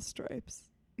horizontal stripes.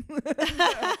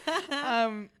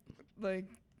 Like,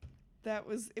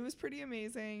 it was pretty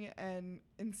amazing and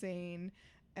insane.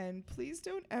 And please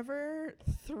don't ever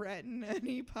threaten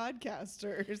any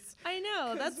podcasters. I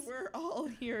know, we're all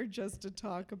here just to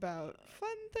talk about fun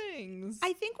things.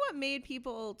 I think what made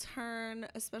people turn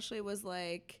especially was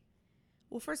like,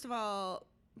 well, first of all,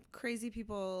 crazy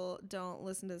people don't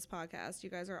listen to this podcast. You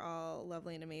guys are all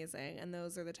lovely and amazing, and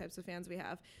those are the types of fans we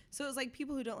have. So it was like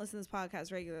people who don't listen to this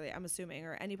podcast regularly, I'm assuming,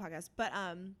 or any podcast, but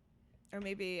or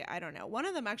maybe, I don't know. One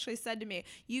of them actually said to me,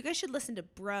 you guys should listen to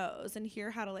Bros and hear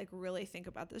how to like really think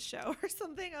about this show or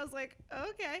something. I was like,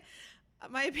 okay.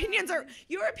 My opinions are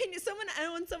your opinion.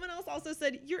 When someone else also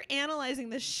said, you're analyzing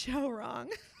this show wrong.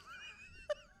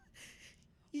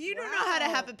 You don't know how to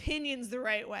have opinions the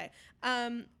right way.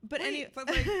 But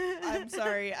like, I'm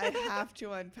sorry, I have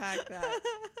to unpack that.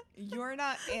 You're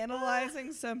not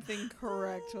analyzing something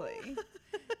correctly.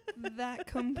 That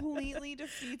completely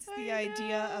defeats the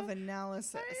idea of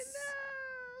analysis.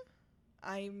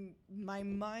 I know. My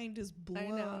mind is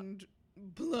blown.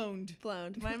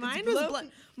 My mind was blown.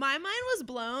 My mind was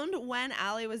blown when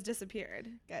Allie was disappeared.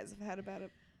 Guys, I've had about a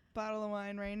bottle of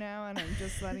wine right now, and I'm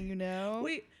just letting you know.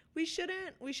 We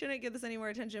shouldn't give this any more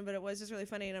attention, but it was just really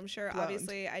funny, and I'm sure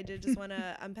obviously I did just want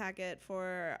to unpack it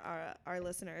for our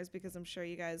listeners, because I'm sure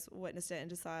you guys witnessed it and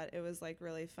just thought it was like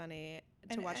really funny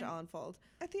to watch it all unfold.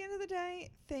 At the end of the day,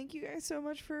 thank you guys so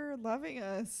much for loving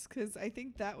us, because I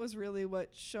think that was really what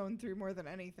shone through more than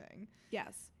anything.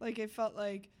 Yes. Like, it felt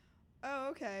like, oh,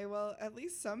 okay, well, at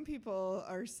least some people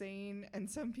are sane, and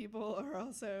some people are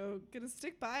also going to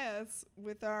stick by us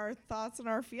with our thoughts and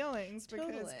our feelings. Because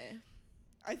totally.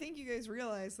 I think you guys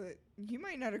realize that you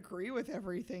might not agree with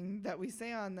everything that we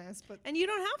say on this, but and you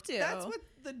don't have to. That's what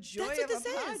the joy of a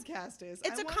podcast is.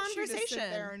 It's a conversation. You to sit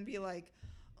there and be like,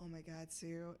 oh my God,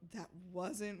 Sue, that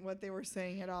wasn't what they were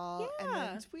saying at all. Yeah. And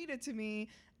then tweet it to me,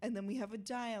 and then we have a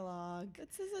dialogue.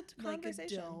 This is a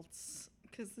conversation. Like adults,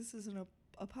 because this isn't a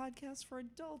podcast for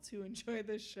adults who enjoy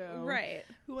this show. Right.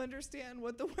 Who understand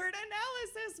what the word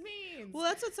analysis means. Well,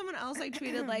 that's what someone else like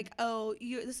tweeted, like, oh,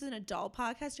 this is an adult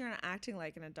podcast, you're not acting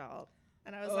like an adult.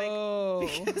 And I was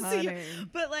like, honey.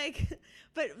 But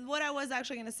what I was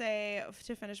actually going to say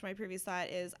to finish my previous thought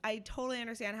is I totally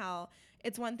understand how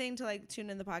It's one thing to like tune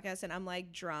in the podcast and I'm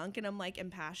like drunk and I'm like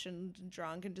impassioned and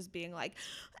drunk and just being like,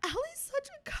 Allie's such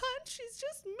a cunt. She's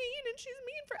just mean and she's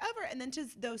mean forever. And then to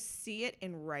though see it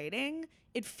in writing,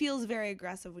 it feels very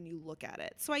aggressive when you look at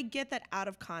it. So I get that out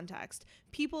of context.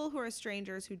 People who are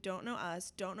strangers who don't know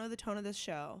us, don't know the tone of this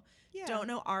show, don't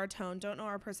know our tone, don't know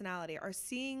our personality, are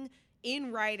seeing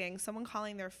in writing someone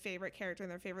calling their favorite character in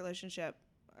their favorite relationship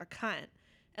a cunt.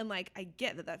 And, like, I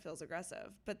get that that feels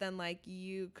aggressive. But then, like,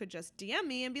 you could just DM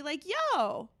me and be like,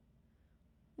 yo,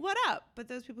 what up? But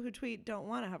those people who tweet don't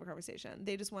want to have a conversation.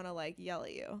 They just want to, like, yell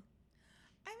at you.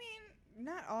 I mean,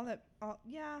 not all that.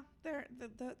 They're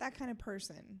that kind of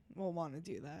person will want to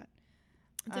do that.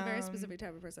 It's a very specific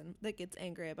type of person that gets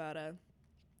angry about a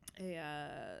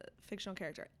fictional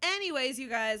character. Anyways, you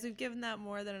guys, we've given that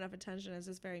more than enough attention. It's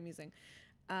just very amusing.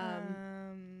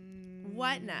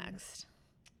 What next?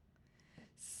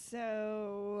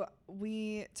 So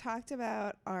we talked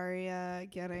about Arya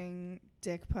getting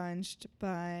dick punched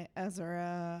by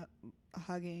Ezra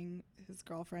hugging his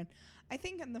girlfriend. I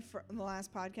think in the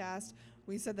last podcast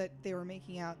we said that they were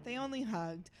making out. They only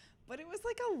hugged, but it was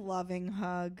like a loving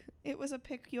hug. It was a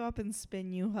pick you up and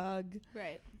spin you hug.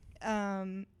 Right.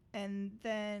 And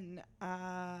then,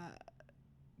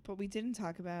 but we didn't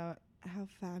talk about how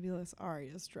fabulous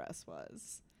Arya's dress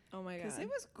was. Oh my God. Because it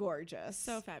was gorgeous.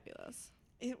 So fabulous.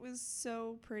 It was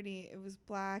so pretty. It was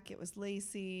black. It was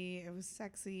lacy. It was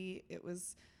sexy. It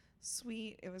was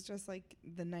sweet. It was just like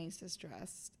the nicest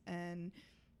dress. And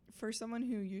for someone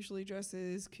who usually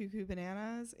dresses cuckoo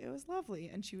bananas, it was lovely.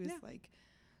 And she was like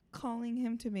calling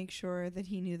him to make sure that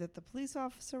he knew that the police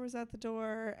officer was at the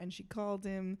door. And she called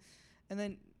him. And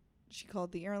then she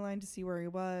called the airline to see where he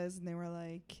was. And they were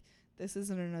like, this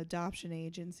isn't an adoption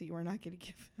agency. We're not going to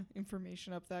give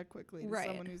information up that quickly to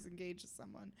someone who's engaged to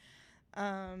someone.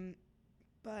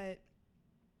 But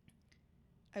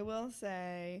I will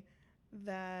say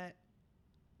that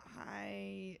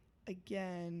I,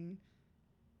 again,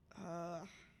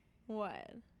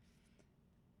 What?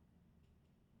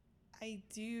 I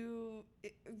do.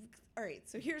 All right.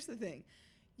 So here's the thing.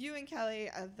 You and Kelly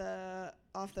at the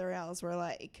Off the Rails were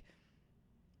like,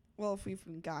 well, if we've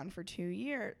been gone for 2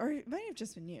 years, or it might have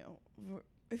just been you.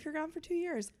 If you're gone for 2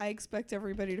 years, I expect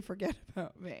everybody to forget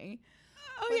about me.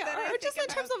 Oh, But yeah. then I Or think just in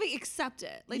about- terms of like, accept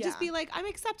it. Like, just Yeah. be like, I'm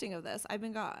accepting of this. I've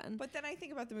been gone. But then I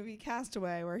think about the movie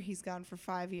Castaway, where he's gone for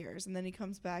 5 years, and then he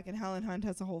comes back, and Helen Hunt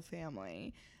has a whole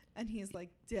family, and he's like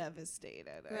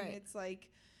devastated. Right. And it's like,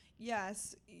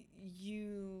 yes,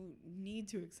 you need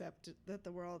to accept that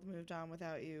the world moved on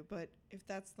without you, but if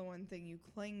that's the one thing you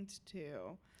clinged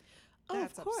to,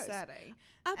 that's of course. upsetting.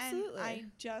 Absolutely.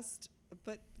 And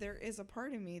but there is a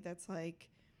part of me that's like,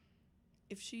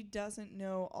 if she doesn't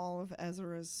know all of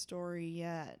Ezra's story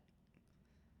yet,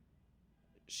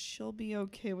 she'll be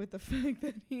okay with the fact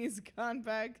that he's gone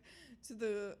back to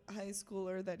the high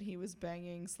schooler that he was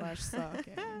banging /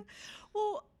 sucking.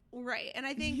 Well, right. And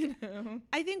I think You know?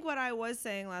 I think what I was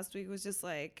saying last week was just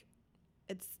like,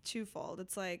 it's twofold.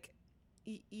 It's like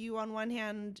you on one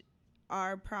hand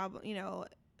are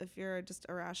if you're just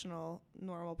a rational,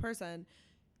 normal person,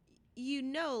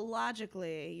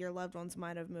 logically your loved ones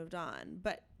might have moved on,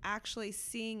 but actually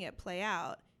seeing it play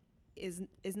out is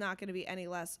not going to be any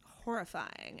less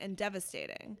horrifying and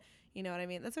devastating. You know what I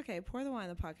mean? That's okay. Pour the wine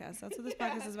on the podcast. That's what this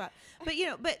podcast is about.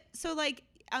 But so like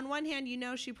on one hand,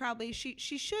 she probably she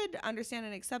should understand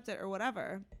and accept it or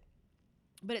whatever,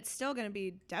 but it's still going to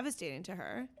be devastating to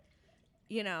her.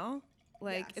 Yes.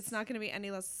 It's not going to be any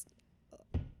less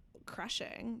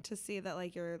crushing to see that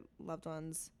like your loved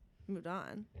ones moved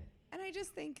on. And I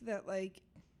just think that, like,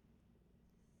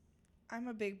 I'm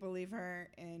a big believer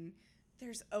in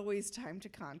there's always time to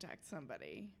contact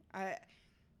somebody. I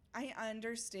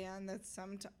understand that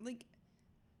sometimes, like...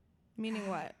 Meaning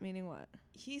what? Meaning what?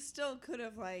 He still could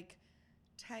have, like,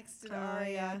 texted Oh,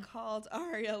 Arya, yeah. called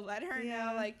Arya, let her Yeah.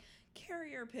 know, like,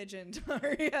 carrier pigeon to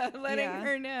Arya, letting Yeah.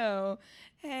 her know,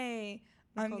 hey,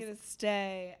 I'm Nicole's- going to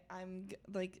stay.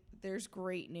 There's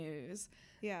great news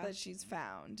Yeah. that she's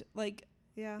found. Like...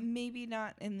 Yeah. Maybe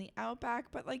not in the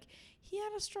outback, but like he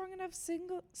had a strong enough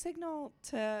signal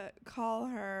to call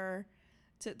her,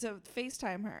 to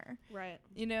FaceTime her. Right.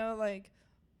 Like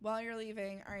while you're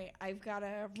leaving, all right, I've got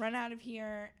to run out of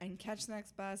here and catch the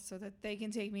next bus so that they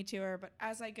can take me to her. But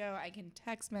as I go, I can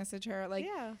text message her. Like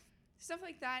Yeah. stuff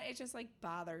like that. It just like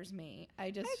bothers me.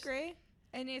 I agree.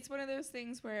 And it's one of those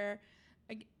things where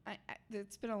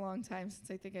it's been a long time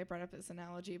since I think I brought up this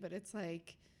analogy, but it's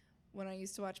like, when I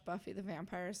used to watch Buffy the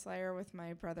Vampire Slayer with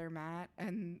my brother Matt,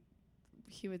 and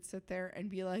he would sit there and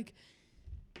be like,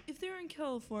 if they're in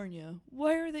California,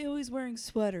 why are they always wearing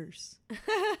sweaters?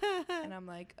 And I'm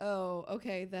like, oh,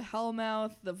 okay, the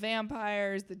Hellmouth, the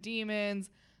vampires, the demons,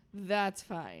 that's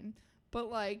fine. But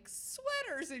like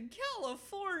sweaters in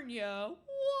California,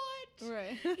 what?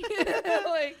 Right. You know,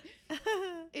 like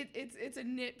it's a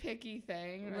nitpicky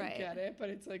thing. And Right. I get it, but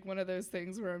it's like one of those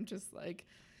things where I'm just like,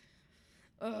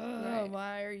 oh, Right.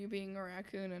 why are you being a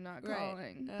raccoon and not Right.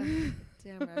 calling?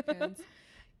 Damn raccoons.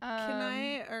 Can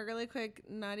I, or really quick,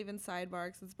 not even sidebar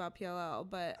because it's about PLL,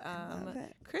 but love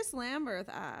it. Chris Lamberth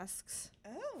asks,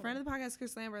 friend of the podcast,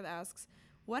 Chris Lamberth asks,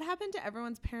 what happened to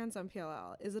everyone's parents on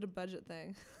PLL? Is it a budget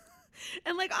thing?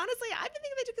 And like, honestly, I've been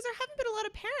thinking that too because there haven't been a lot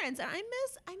of parents, and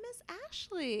I miss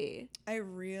Ashley. I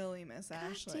really miss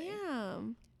Ashley.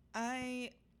 Damn. I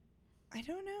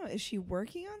don't know. Is she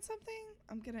working on something?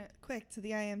 I'm gonna quick to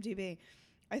the IMDb.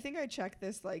 I think I check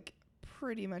this like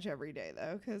pretty much every day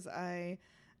though, because I'm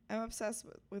obsessed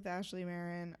with Ashley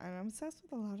Marin, and I'm obsessed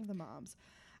with a lot of the moms.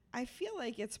 I feel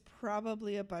like it's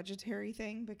probably a budgetary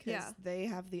thing because they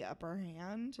have the upper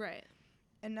hand. Right.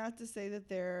 And not to say that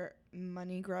they're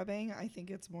money grubbing. I think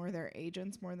it's more their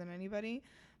agents more than anybody.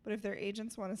 But if their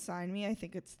agents want to sign me, I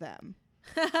think it's them.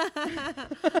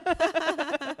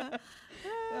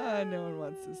 No one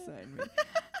wants to sign me.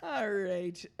 All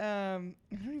right. I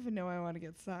don't even know I want to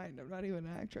get signed. I'm not even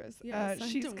an actress. Yeah,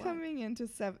 signed she's to what? coming into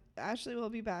Ashley will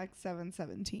be back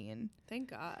 7/17.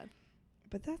 Thank God.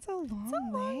 But that's a long It's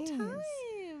a long ways.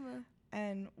 time.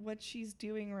 And what she's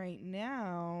doing right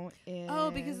now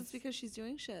is because she's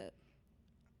doing shit.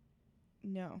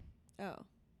 No. Oh,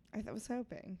 I was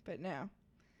hoping, but no.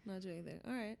 not doing anything.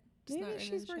 All right. Just not Maybe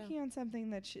writing she's the show. working on something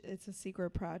that it's a secret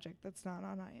project that's not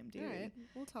on IMDb. All right.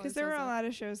 We'll tell Because there are a ourselves lot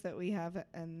of shows that we have,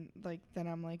 and like then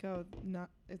I'm like, oh,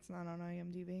 it's not on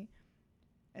IMDb.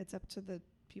 It's up to the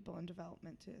people in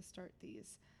development to start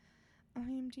these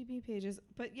IMDb pages.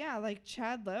 But yeah, like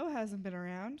Chad Lowe hasn't been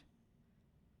around.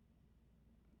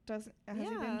 Has he been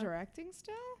Yeah. directing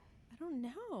still? I don't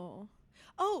know.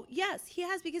 Oh, yes, he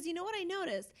has, because you know what I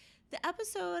noticed? The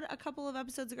episode a couple of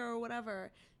episodes ago or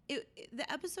whatever,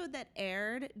 the episode that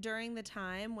aired during the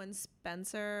time when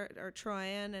Spencer or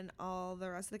Troyan and all the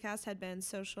rest of the cast had been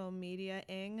social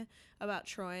media-ing about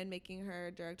Troyan making her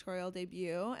directorial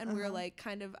debut. And we were like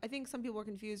kind of, I think some people were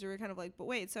confused. We were kind of like, but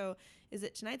wait, so is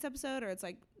it tonight's episode? Or it's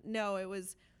like, no, it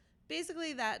was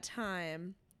basically that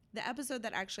time. The episode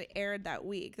that actually aired that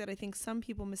week that I think some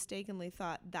people mistakenly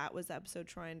thought that was the episode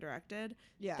Troyan directed.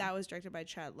 Yeah. That was directed by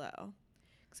Chad Lowe.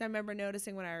 Because I remember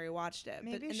noticing when I rewatched it.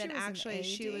 Maybe and she then was an actually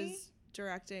she AD? was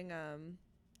directing,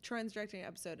 Troyan's directing an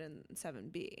episode in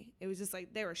 7B. It was just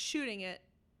like they were shooting it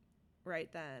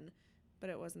right then, but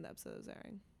it wasn't the episode that was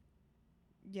airing.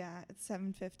 Yeah, it's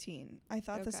 7:15. I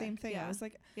thought the Okay, same thing. I yeah. was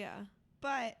like, Yeah.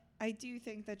 but I do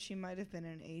think that she might have been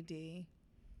an AD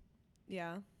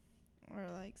Yeah. or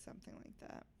like something like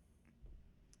that.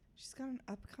 She's got an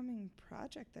upcoming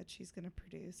project that she's going to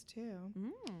produce too.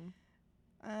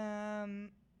 Mm.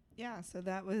 Yeah, so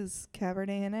that was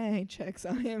Cabernet NA checks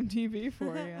IMDb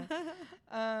for you.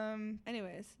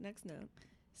 Anyways, next note.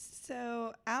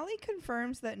 So Allie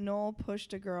confirms that Noel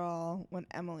pushed a girl when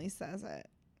Emily says it.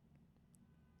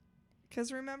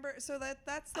 Because remember, so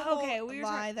that's the Okay, whole we were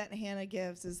lie that Hannah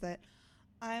gives is that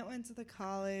I went to the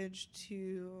college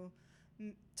to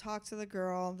talk to the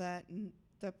girl that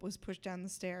was pushed down the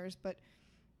stairs, but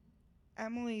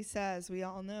Emily says, we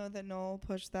all know that Noel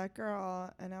pushed that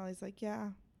girl, and Allie's like, yeah.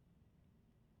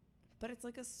 But it's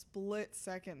like a split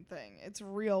second thing. It's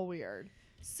real weird.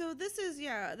 So this is,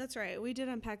 yeah, that's right. We did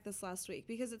unpack this last week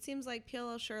because it seems like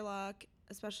PLL Sherlock,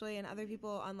 especially, and other people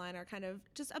online are kind of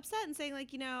just upset and saying like,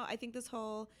 I think the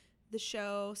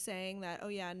show saying that, oh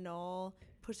yeah, Noel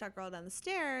pushed that girl down the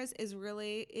stairs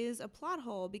is a plot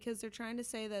hole because they're trying to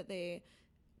say that they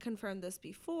confirmed this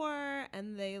before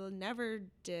and they never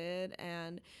did.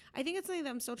 And I think it's something that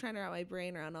I'm still trying to wrap my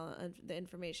brain around all the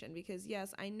information because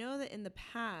yes, I know that in the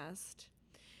past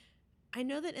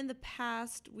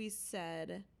we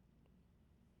said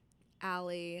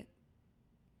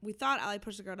we thought Allie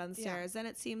pushed the girl down the stairs. Then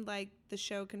it seemed like the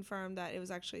show confirmed that it was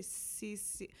actually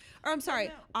Cece. Or I'm sorry,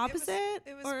 opposite.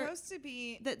 It was or supposed to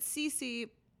be that Cece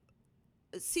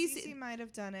might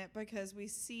have done it because we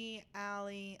see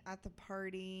Allie at the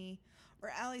party, or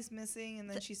Allie's missing, and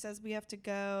then she says we have to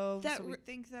go. So we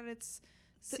think that it's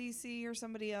Cece or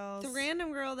somebody else. The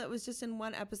random girl that was just in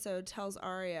one episode tells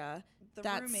Arya the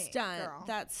that roommate stunt, girl.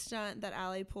 that stunt that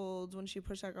Allie pulled when she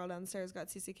pushed that girl downstairs got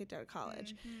Cece kicked out of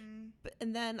college. Mm-hmm.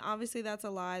 And then obviously that's a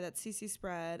lie that Cece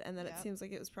spread, and then it Yep. seems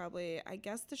like it was probably, I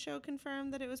guess the show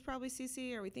confirmed that it was probably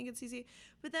Cece, or we think it's Cece.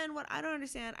 But then what I don't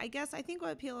understand, I think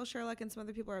what PLL Sherlock and some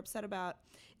other people are upset about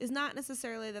is not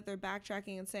necessarily that they're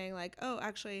backtracking and saying like, oh,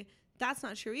 actually that's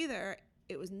not true either.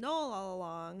 It was Noel all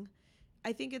along.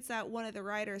 I think it's that one of the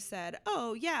writers said,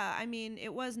 oh, yeah, I mean,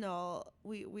 it was Noel.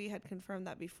 We had confirmed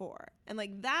that before. And,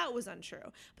 like, that was untrue.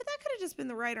 But that could have just been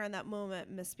the writer in that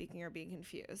moment misspeaking or being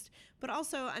confused. But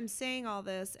also, I'm saying all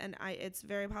this, and it's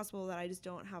very possible that I just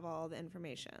don't have all the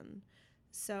information.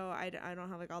 So I don't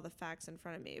have, like, all the facts in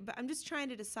front of me. But I'm just trying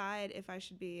to decide if I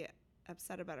should be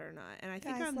upset about it or not. And I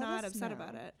think Guys, I'm let not us upset know.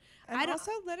 about it. And I don't,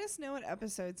 also let us know what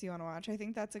episodes you want to watch. I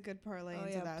think that's a good parlay Oh,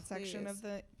 into yeah, that section of please.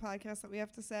 the podcast that we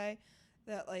have to say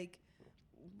that, like,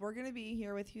 we're going to be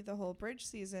here with you the whole bridge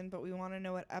season, but we want to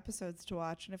know what episodes to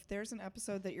watch. And if there's an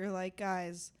episode that you're like,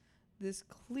 guys, this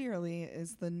clearly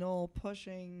is the Noel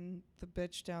pushing the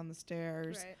bitch down the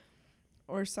stairs right.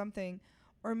 or something,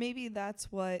 or maybe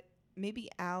that's what, maybe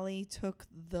Allie took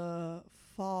the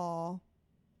fall,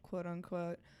 quote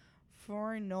unquote,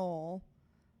 for Noel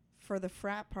for the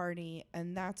frat party,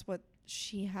 and that's what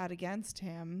she had against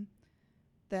him,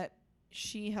 that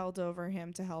she held over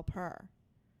him to help her.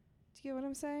 Do you get what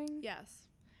I'm saying? Yes.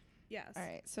 Yes. All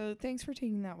right. So thanks for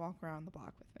taking that walk around the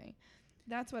block with me.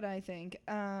 That's what I think.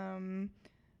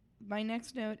 My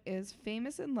next note is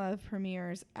Famous in Love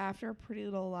premieres after Pretty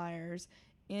Little Liars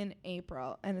in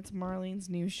April, and it's Marlene's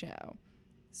new show.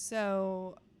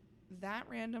 So that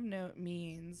random note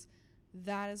means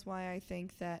that is why I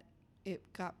think that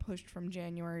it got pushed from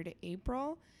January to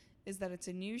April, is that it's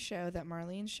a new show that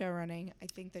Marlene's showrunning. I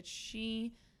think that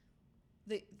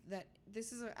that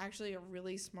this is actually a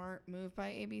really smart move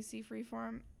by ABC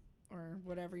Freeform, or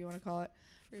whatever you want to call it,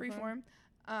 Freeform.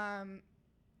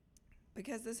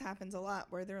 Because this happens a lot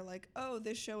where they're like, oh,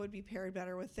 this show would be paired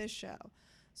better with this show.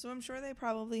 So I'm sure they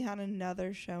probably had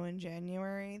another show in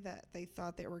January that they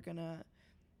thought they were going to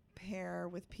pair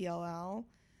with PLL.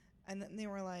 And then they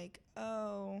were like,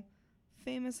 oh,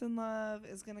 Famous in Love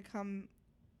is going to come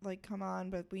on,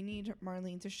 but we need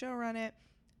Marlene to showrun it.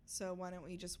 So why don't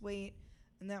we just wait?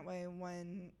 And that way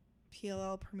when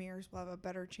PLL premieres, we'll have a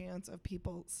better chance of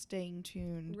people staying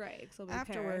tuned Right. So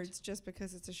afterwards, just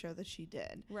because it's a show that she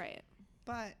did. Right.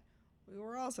 But we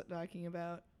were also talking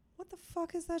about, what the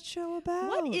fuck is that show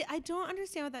about? I don't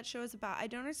understand what that show is about. I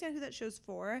don't understand who that show's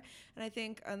for. And I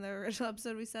think on the original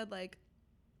episode we said, like,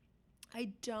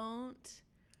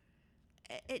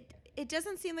 it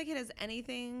doesn't seem like it has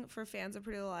anything for fans of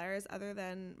Pretty Little Liars other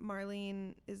than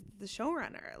Marlene is the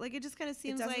showrunner. Like, it just kind of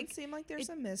seems it like... doesn't seem like there's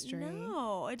a mystery.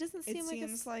 No, it doesn't seem it like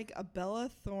seems like a Bella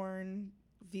Thorne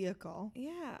vehicle.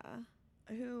 Yeah.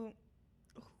 Who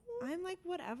I'm like,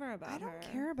 whatever about her. I don't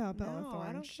care about Bella Thorne.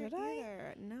 I don't should care I?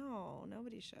 either. No,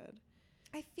 nobody should.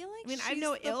 I feel like I mean, I have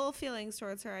no ill feelings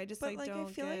towards her. I just, but like, don't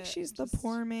I feel like get- she's the just-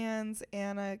 poor man's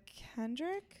Anna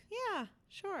Kendrick. Yeah,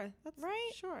 sure. That's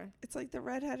Right? Sure. It's like the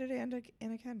redheaded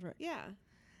Anna Kendrick. Yeah.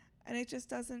 And it just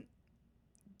doesn't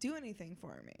do anything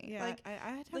for me. Yeah. Like, I'd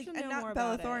have like, to know and not more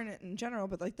Bella about Thorne it. in general,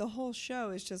 but like the whole show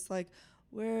is just like,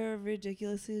 we're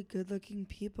ridiculously good-looking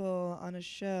people on a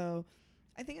show.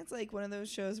 I think it's like one of those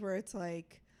shows where it's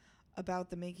like about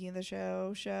the making of the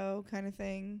show kind of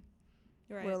thing.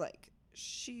 Right. Where like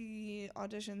she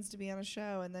auditions to be on a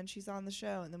show and then she's on the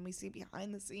show and then we see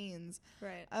behind the scenes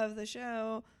Right. of the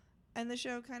show and the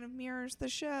show kind of mirrors the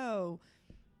show,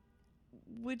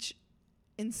 which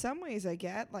in some ways I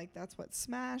get. Like, that's what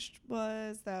Smash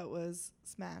was. That was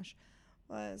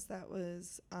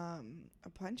a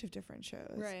bunch of different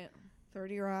shows. Right.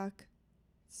 30 Rock,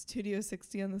 Studio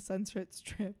 60 on the Sunset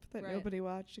Strip that Right. nobody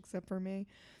watched except for me.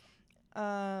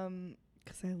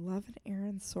 Because I love an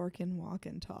Aaron Sorkin walk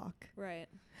and talk. Right.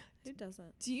 Who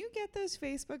doesn't? Do you get those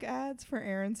Facebook ads for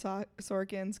Aaron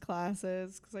Sorkin's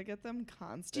classes? Because I get them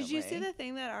constantly. Did you see the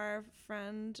thing that our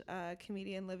friend,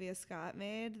 comedian Livia Scott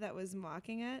made that was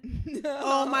mocking it? No.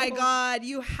 Oh my God,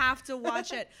 you have to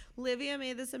watch it. Livia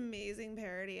made this amazing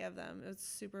parody of them. It was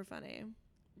super funny.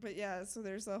 But yeah, so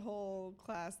there's a whole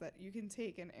class that you can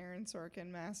take, an Aaron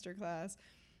Sorkin masterclass.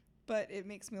 But it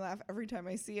makes me laugh every time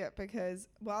I see it because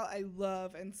while I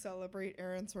love and celebrate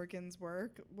Aaron Sorkin's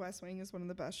work, West Wing is one of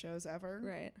the best shows ever.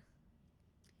 Right.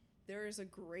 There is a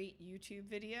great YouTube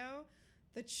video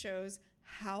that shows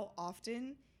how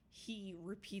often he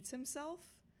repeats himself.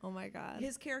 Oh my God.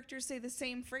 His characters say the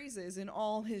same phrases in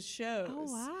all his shows. Oh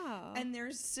wow. And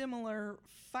there's similar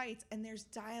fights and there's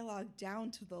dialogue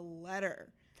down to the letter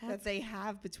that That's they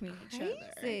have between each other.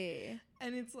 crazy.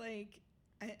 And it's like,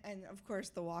 And of course,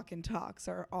 the walk and talks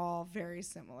are all very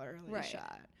similarly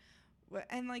shot.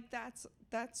 And like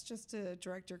that's just a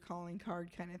director calling card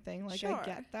kind of thing. Like I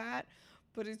get that,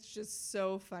 but it's just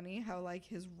so funny how like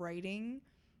his writing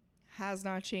has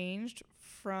not changed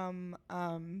from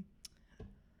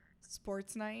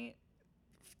Sports Night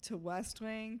to West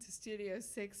Wing to Studio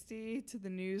 60 to the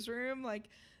Newsroom. Like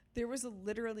there was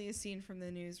literally a scene from the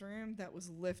Newsroom that was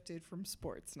lifted from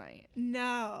Sports Night.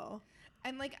 No.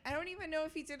 And like I don't even know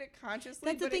if he did it consciously.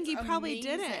 That's the thing. He probably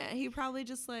didn't. He probably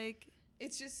just like.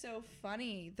 It's just so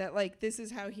funny that like this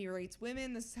is how he writes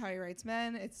women. This is how he writes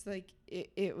men. It's like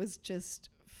it was just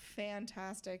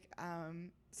fantastic.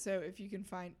 So if you can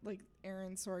find like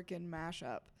Aaron Sorkin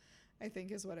mashup, I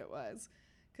think is what it was.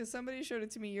 Because somebody showed it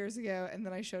to me years ago, and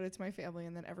then I showed it to my family,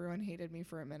 and then everyone hated me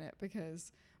for a minute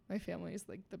because my family is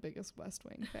like the biggest West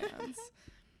Wing fans.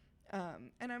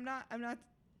 And I'm not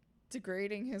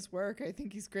degrading his work. I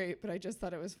think he's great, but I just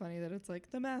thought it was funny that it's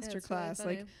like the master class.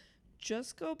 Really like,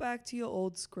 just go back to your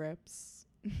old scripts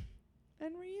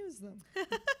and reuse them.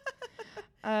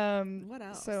 What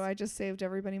else? So I just saved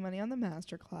everybody money on the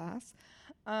master class.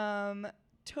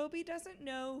 Toby doesn't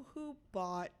know who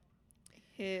bought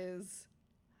his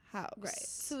house. Right.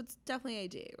 So it's definitely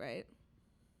AD, right?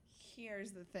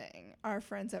 Here's the thing. Our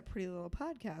friends at Pretty Little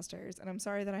Podcasters, and I'm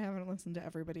sorry that I haven't listened to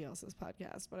everybody else's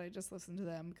podcast, but I just listened to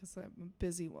them because I'm a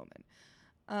busy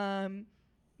woman.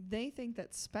 They think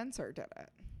that Spencer did it.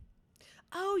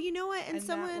 Oh, you know what? And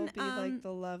someone that will be like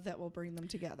the love that will bring them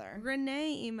together.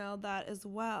 Renee emailed that as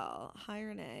well. Hi,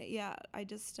 Renee. Yeah, I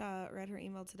just read her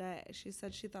email today. She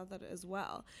said she thought that as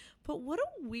well. But what a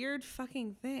weird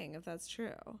fucking thing if that's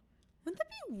true. Wouldn't that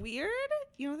be weird?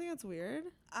 You don't think that's weird?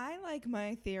 I like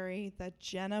my theory that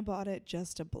Jenna bought it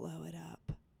just to blow it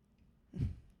up.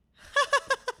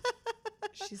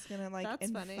 She's gonna like That's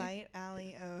invite funny.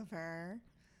 Allie over,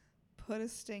 put a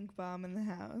stink bomb in the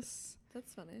house.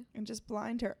 That's funny. And just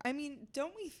blind her. I mean,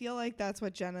 don't we feel like that's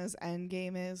what Jenna's end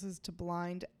game is to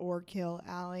blind or kill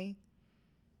Allie?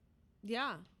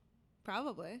 Yeah,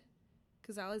 probably.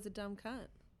 Because Allie's a dumb cunt.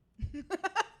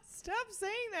 Stop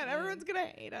saying that. Everyone's going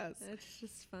to hate us. It's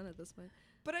just fun at this point.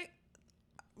 But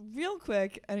real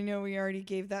quick, I know we already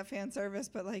gave that fan service,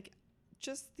 but like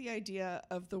just the idea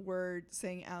of the word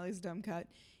saying Allie's a dumb cunt.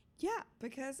 Yeah,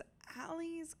 because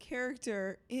Allie's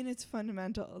character in its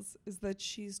fundamentals is that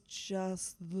she's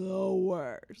just the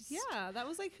worst. Yeah, that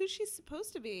was like who she's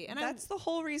supposed to be. And that's the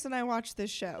whole reason I watched this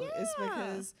show is Yeah.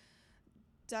 because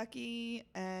Ducky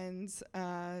and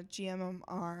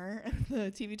GMMR,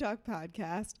 the TV Talk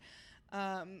podcast,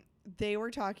 they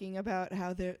were talking about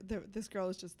how this girl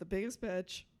is just the biggest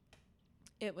bitch.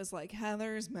 It was like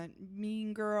Heather's meant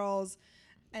Mean Girls.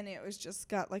 And it was just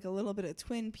got like a little bit of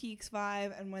Twin Peaks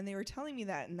vibe. And when they were telling me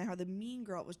that and how the mean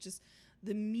girl was just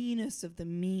the meanest of the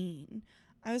mean,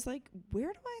 I was like,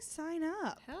 where do I sign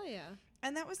up? Hell yeah.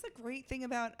 And that was the great thing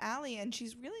about Allie. And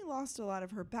she's really lost a lot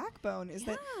of her backbone is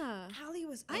that Allie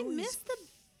was always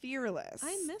fearless.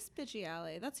 I miss bitchy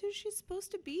Allie. That's who she's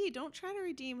supposed to be. Don't try to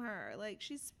redeem her. Like,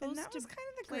 she's supposed to. And that was kind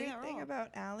of the play great that thing role. about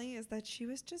Allie is that she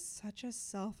was just such a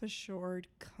self-assured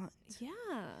cunt. Yeah.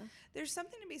 There's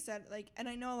something to be said, like, and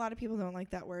I know a lot of people don't like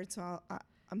that word, so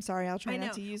I'm sorry, I'll try I know.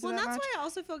 not to use well, it that that's much. why I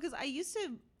also feel, because I used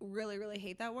to really, really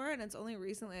hate that word, and it's only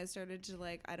recently I started to,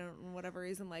 like, I don't, whatever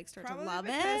reason, like, start Probably to love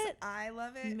because it. I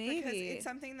love it. Maybe. Because it's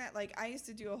something that, like, I used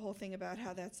to do a whole thing about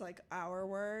how that's, like, our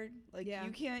word. Like, Yeah.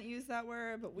 you can't use that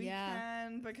word, but we Yeah.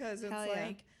 can, because it's, Hell yeah.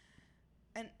 like,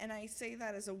 and I say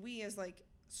that as a we, as, like,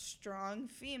 strong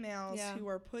females Yeah. who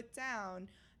are put down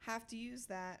have to use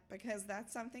that, because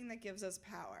that's something that gives us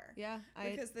power. Yeah,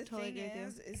 Because the totally thing agree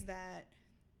with you. is that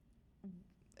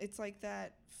it's like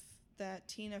that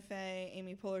Tina Fey,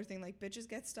 Amy Poehler thing, like, bitches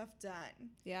get stuff done.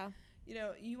 Yeah. You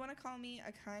know, you want to call me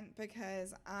a cunt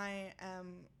because I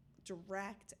am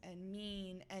direct and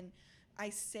mean and I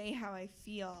say how I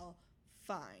feel,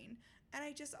 fine. And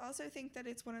I just also think that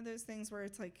it's one of those things where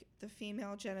it's like the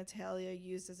female genitalia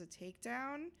used as a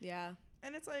takedown. Yeah.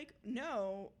 And it's like,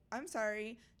 no, I'm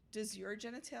sorry. Does your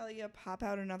genitalia pop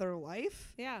out another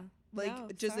life? Yeah. Like, No,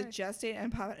 does sorry. it gestate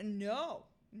and pop out?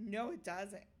 No, it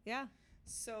doesn't. Yeah.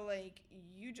 So, like,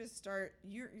 you just start,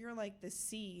 you're like the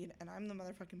seed, and I'm the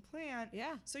motherfucking plant.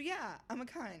 Yeah. So, yeah, I'm a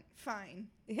cunt. Fine.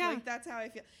 Yeah. Like, that's how I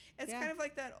feel. It's Yeah. kind of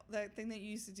like that thing that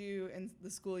you used to do in the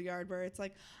schoolyard where it's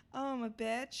like, oh, I'm a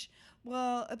bitch.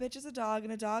 Well, a bitch is a dog,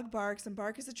 and a dog barks, and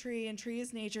bark is a tree, and tree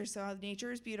is nature, so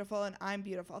nature is beautiful, and I'm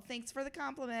beautiful. Thanks for the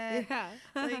compliment. Yeah.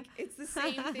 Like, it's the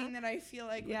same thing that I feel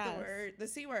like with Yes. the word, the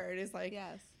C word is like,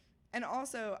 Yes. and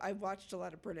also, I've watched a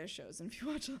lot of British shows, and if you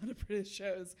watch a lot of British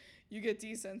shows, you get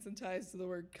desensitized to the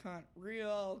word cunt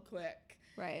real quick.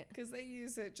 Right. Because they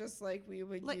use it just like we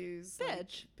would Like, use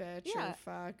bitch. like, bitch Yeah. or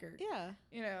fuck or Yeah.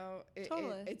 you know,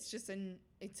 Totally. it's just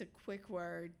it's a quick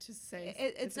word to say.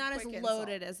 It's a not as quick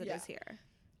loaded insult. as it is here.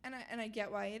 And I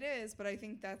get why it is, but I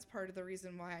think that's part of the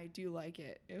reason why I do like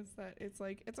it is that it's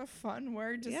like it's a fun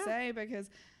word to say because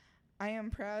I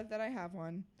am proud that I have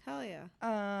one. Hell yeah.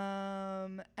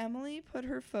 Emily put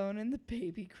her phone in the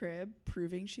baby crib,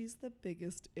 proving she's the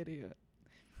biggest idiot.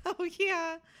 Oh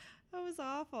yeah. That was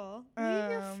awful.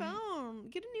 Leave your phone.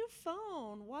 Get a new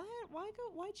phone. What?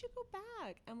 Why'd you go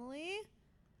back, Emily?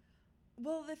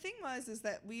 Well, the thing is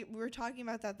that we were talking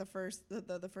about that the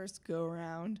first go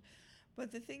around,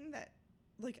 but the thing that,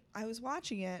 like, I was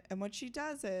watching it, and what she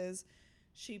does is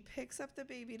she picks up the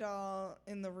baby doll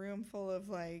in the room full of,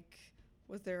 like,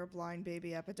 was there a blind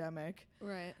baby epidemic?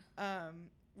 Right.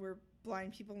 Where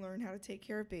blind people learn how to take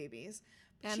care of babies.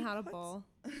 But And how to bowl.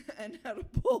 And how to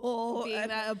bowl. Being and,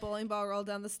 that a bowling ball rolled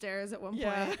down the stairs at one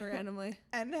point randomly.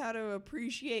 and how to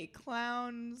appreciate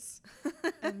clowns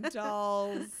and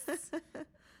dolls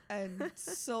and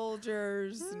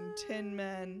soldiers and tin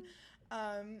men.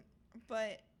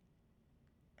 But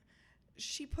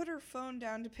she put her phone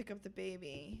down to pick up the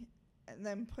baby and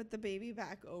then put the baby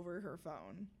back over her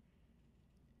phone.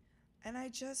 And I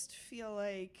just feel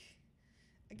like,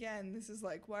 again, this is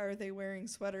like, why are they wearing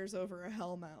sweaters over a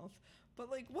hellmouth? But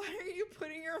like, why are you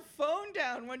putting your phone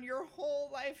down when your whole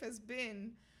life has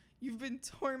been, you've been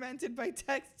tormented by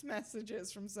text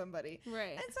messages from somebody?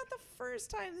 Right. And it's not the first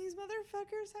time these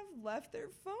motherfuckers have left their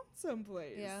phone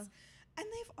someplace. Yeah. And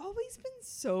they've always been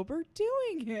sober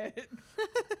doing it.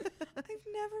 I've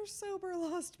never sober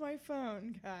lost my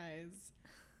phone, guys.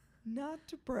 Not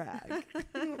to brag,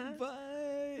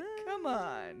 but come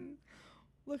on.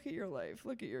 Look at your life.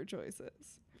 Look at your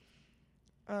choices.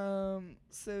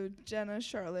 So Jenna,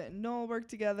 Charlotte, and Noel work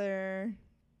together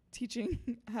teaching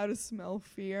how to smell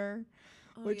fear,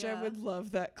 which I would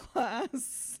love that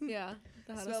class. Yeah.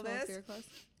 The how to Smell smell this? fear class.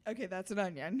 Okay, that's an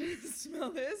onion. Smell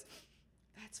this?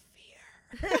 That's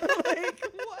fear. Like,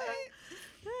 what?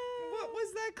 What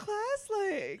was that class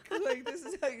like? Like, this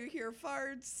is how you hear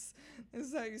farts. This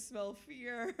is how you smell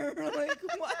fear. Like,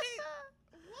 what? What?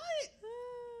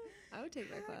 I would take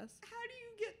that class. How do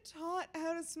you get taught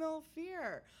how to smell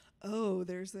fear? Oh,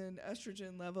 there's an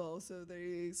estrogen level, so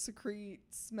they secrete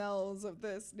smells of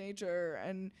this nature.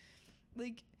 And,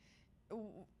 like,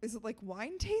 is it like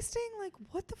wine tasting? Like,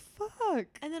 what the fuck?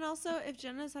 And then also, if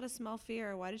Jenna knows how to smell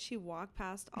fear, why did she walk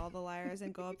past all the liars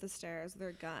and go up the stairs with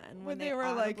her gun when they were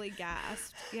audibly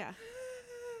gasped? Yeah.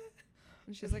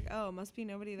 And she's like, oh, must be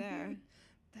nobody there.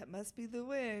 That must be the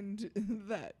wind.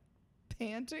 That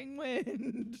panting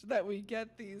wind that we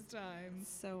get these times.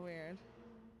 So weird.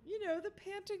 You know, the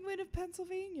panting wind of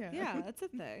Pennsylvania. Yeah, that's a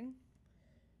thing.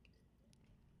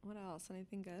 What else?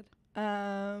 Anything good?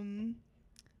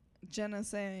 Jenna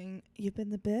saying, "You've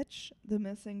been the bitch, the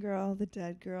missing girl, the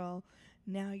dead girl.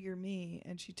 Now you're me."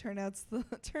 And she turns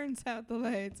out the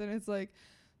lights, and it's like,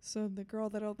 so the girl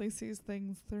that only sees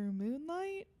things through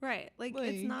moonlight. Right. Like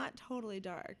it's not totally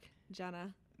dark,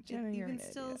 Jenna. Jenna, you you're can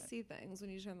an still idiot. see things when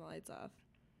you turn the lights off.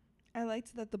 I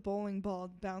liked that the bowling ball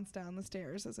bounced down the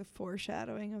stairs as a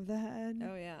foreshadowing of the head.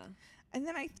 Oh yeah. And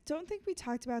then I don't think we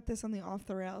talked about this on the Off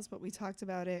the Rails, but we talked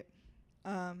about it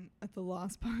at the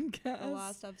Lost podcast. The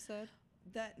last episode.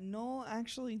 That Noel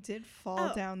actually did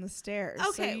fall down the stairs.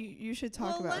 Okay. So you should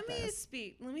talk about this.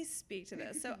 Let me speak to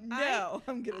this. So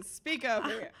I'm going to speak over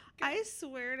you. I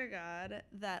swear to God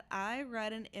that I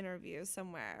read an interview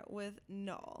somewhere with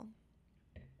Noel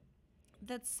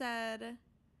that said,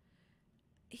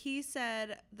 he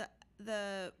said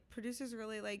the producers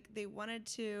really they wanted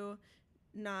to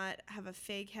not have a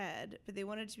fake head, but they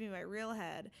wanted it to be my real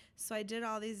head. So I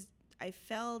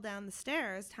fell down the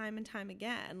stairs time and time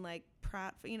again,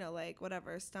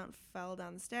 stunt fell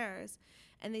down the stairs,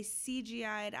 and they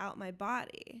CGI'd out my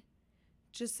body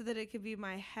just so that it could be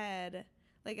my head.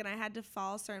 And I had to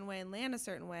fall a certain way and land a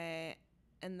certain way.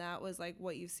 And that was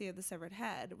what you see of the severed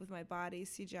head with my body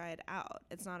CGI'd out.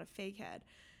 It's not a fake head.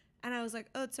 And I was like,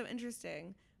 oh, it's so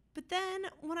interesting. But then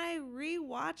when I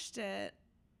rewatched it,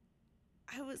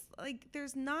 I was like,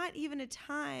 there's not even a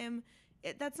time.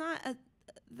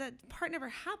 That part never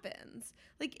happens.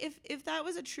 If that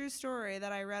was a true story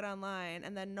that I read online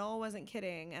and then Noel wasn't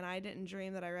kidding and I didn't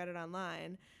dream that I read it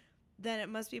online, then it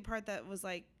must be a part that was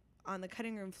on the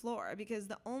cutting room floor, because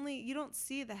you don't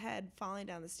see the head falling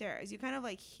down the stairs. You kind of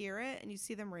hear it and you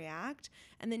see them react,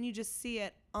 and then you just see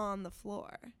it on the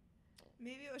floor.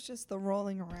 Maybe it was just the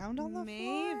rolling around on the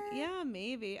floor. Yeah,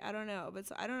 maybe. I don't know. But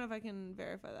I don't know if I can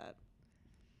verify that.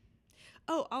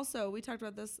 Oh, also, we talked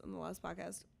about this on the last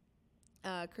podcast.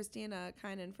 Christina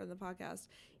Kynan from the podcast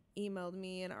emailed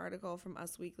me an article from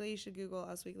Us Weekly. You should Google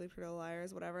Us Weekly, Pretty Little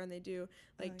Liars, whatever. And they do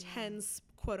like 10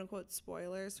 quote unquote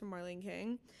spoilers from Marlene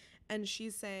King. And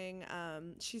she's saying,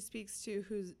 she speaks to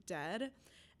who's dead.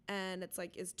 And it's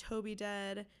like, is Toby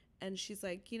dead? And she's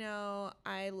like, you know,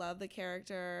 I love the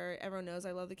character. Everyone knows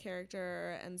I love the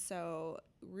character. And so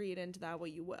read into that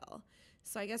what you will.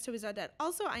 So I guess Toby's not dead.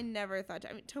 Also, I never thought,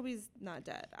 I mean, Toby's not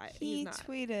dead. He he's not.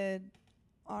 tweeted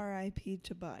R.I.P.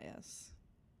 Tobias,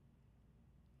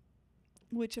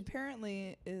 which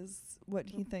apparently is what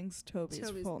he thinks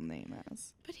Toby's full name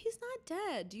is. But he's not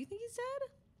dead. Do you think he's dead?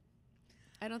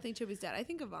 I don't think Toby's dead. I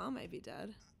think Yvonne might be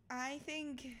dead. I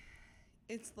think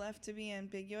it's left to be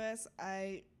ambiguous.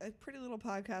 Pretty Little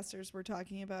Podcasters were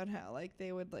talking about how like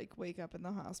they would like wake up in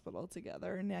the hospital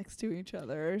together next to each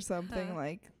other or something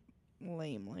like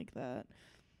lame like that.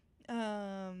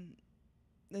 And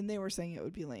they were saying it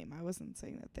would be lame. I wasn't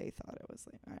saying that they thought it was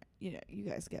lame. All right, you know, you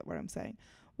guys get what I'm saying.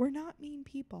 We're not mean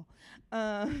people.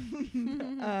 But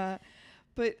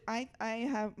I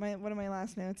have one of my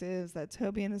last notes is that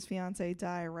Toby and his fiance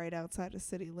die right outside of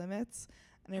city limits.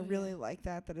 And I really like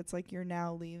that it's like you're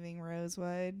now leaving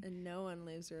Rosewood. And no one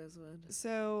leaves Rosewood.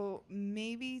 So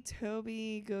maybe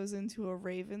Toby goes into a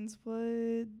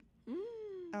Ravenswood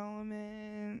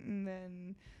element, and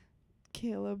then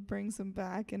Caleb brings him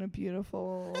back in a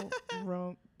beautiful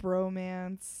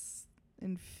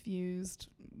bromance-infused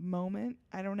moment.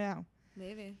 I don't know.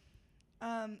 Maybe.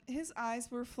 His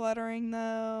eyes were fluttering,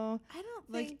 though. I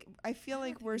don't think... I feel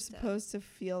like we're supposed to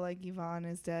feel like Yvonne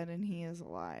is dead and he is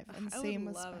alive. And same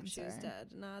with Spencer. I would love if she was dead.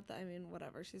 Not that... I mean,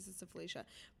 whatever. She's just a Felicia.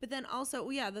 But then also...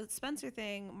 Well, yeah, the Spencer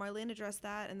thing, Marlene addressed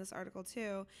that in this article,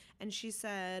 too. And she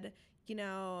said, you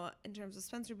know, in terms of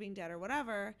Spencer being dead or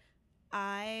whatever,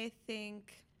 I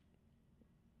think...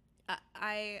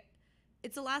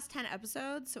 It's the last 10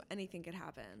 episodes, so anything could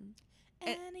happen.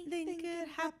 Anything could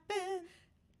happen.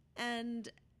 And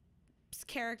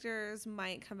characters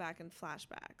might come back in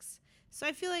flashbacks. So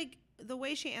I feel like the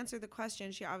way she answered the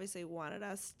question, she obviously wanted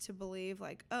us to believe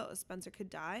like, oh, Spencer could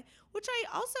die, which I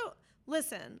also,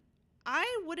 listen, I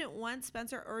wouldn't want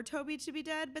Spencer or Toby to be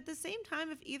dead, but at the same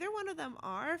time, if either one of them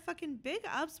are, fucking big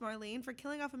ups, Marlene, for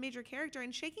killing off a major character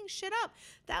and shaking shit up.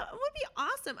 That would be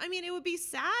awesome. I mean, it would be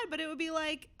sad, but it would be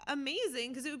like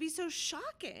amazing because it would be so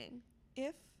shocking.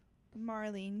 If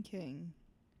Marlene King...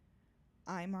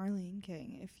 Marlene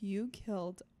King. If you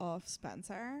killed off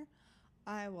Spencer,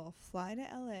 I will fly to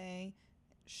LA,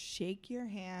 shake your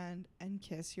hand, and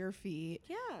kiss your feet.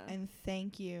 Yeah. And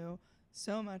thank you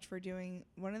so much for doing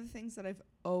one of the things that I've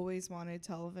always wanted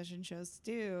television shows to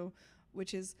do,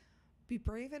 which is be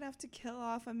brave enough to kill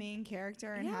off a main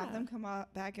character and have them come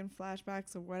back in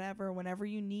flashbacks or whatever, whenever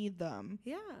you need them.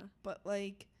 Yeah. But,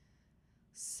 like,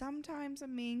 sometimes a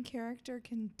main character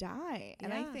can die.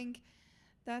 And I think...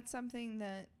 that's something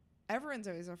that everyone's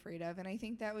always afraid of. And I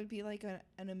think that would be like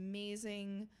an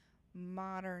amazing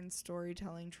modern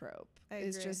storytelling trope.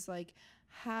 Is just like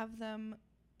have them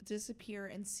disappear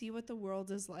and see what the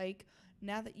world is like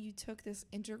now that you took this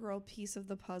integral piece of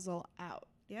the puzzle out.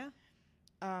 Yeah.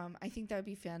 I think that would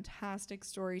be fantastic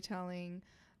storytelling.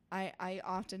 I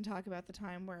often talk about the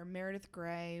time where Meredith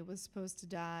Grey was supposed to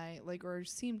die, like, or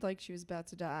seemed like she was about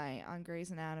to die on Grey's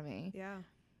Anatomy. Yeah.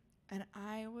 And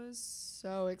I was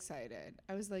so excited.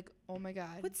 I was like, oh my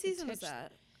God. What season was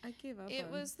that? I gave up. It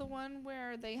was the one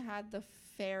where they had the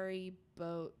ferry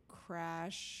boat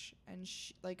crash and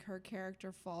like her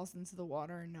character falls into the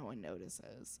water and no one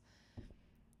notices.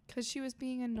 Because she was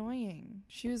being annoying.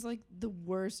 She was like the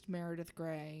worst Meredith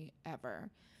Grey ever.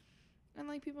 And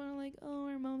like people are like, oh,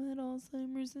 her mom had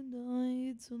Alzheimer's and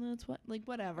died, so that's what, like,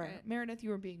 whatever. Right. Meredith,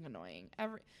 you were being annoying.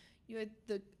 You had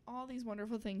all these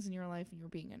wonderful things in your life, and you were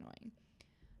being annoying.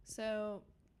 So,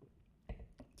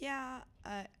 yeah,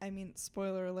 I mean,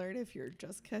 spoiler alert if you're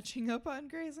just catching up on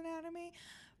Grey's Anatomy,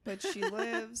 but she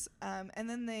lives. And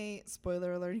then they,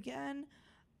 spoiler alert again,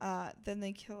 then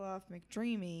they kill off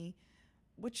McDreamy,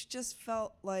 which just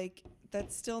felt like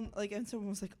that's still, like, and someone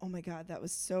was like, oh my God, that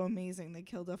was so amazing. They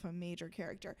killed off a major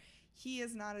character. He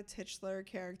is not a titular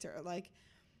character. Like,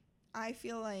 I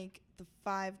feel like the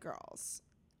 5 girls,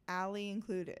 Allie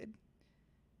included,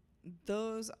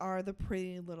 those are the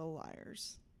Pretty Little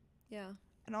Liars. Yeah.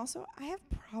 And also, I have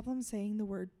problems saying the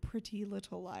word Pretty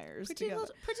Little Liars together.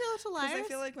 Pretty Little Liars? Because I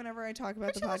feel like whenever I talk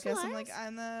about the podcast, I'm like,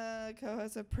 I'm the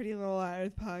co-host of Pretty Little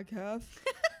Liars podcast.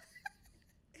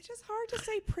 It's just hard to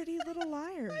say Pretty Little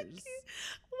Liars. Who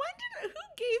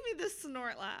gave me this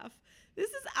snort laugh? This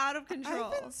is out of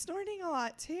control. I've been snorting a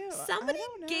lot too. Somebody I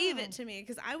don't gave know. it to me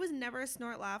because I was never a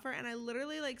snort laugher, and I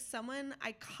literally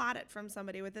I caught it from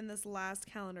somebody within this last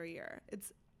calendar year.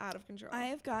 It's out of control. I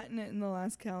have gotten it in the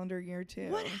last calendar year too.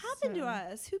 What happened to so-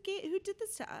 us? Who did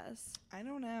this to us? I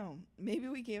don't know. Maybe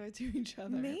we gave it to each other.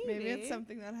 Maybe Maybe. it's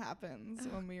something that happens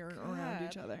when we are around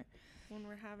each God. other. When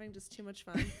we're having just too much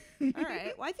fun. All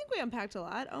right. Well, I think we unpacked a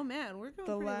lot. Oh man, we're going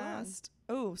The pretty last.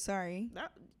 Oh, sorry. long.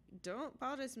 Don't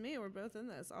apologize to me. We're both in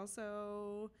this.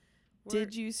 Also,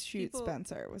 Did you shoot people-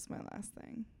 Spencer? Was my last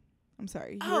thing. I'm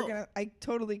sorry. Oh. I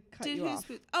totally cut Did you who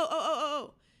off.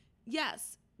 Oh.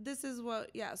 Yes. This is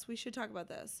what. Yes, we should talk about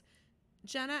this.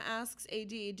 Jenna asks AD,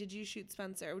 "Did you shoot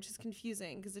Spencer?" Which is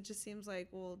confusing because it just seems like,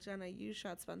 well, Jenna, you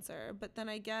shot Spencer. But then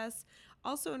I guess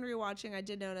also in rewatching, I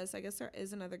did notice. I guess there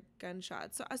is another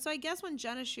gunshot. So I guess when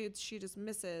Jenna shoots, she just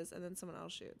misses, and then someone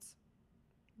else shoots.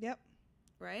 Yep.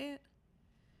 Right.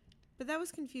 But that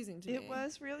was confusing to me. It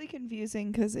was really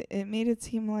confusing because it made it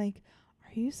seem like,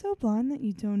 are you so blind that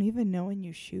you don't even know when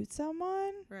you shoot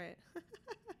someone? Right.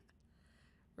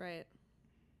 Right.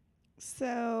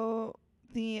 So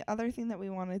the other thing that we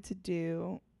wanted to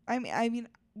do, I mean,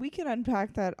 we could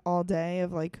unpack that all day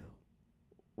of like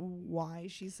why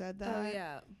she said that. Oh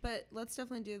yeah, but let's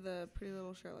definitely do the Pretty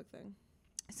Little Sherlock thing.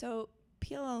 So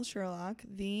PLL Sherlock,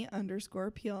 the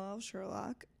underscore PLL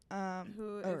Sherlock,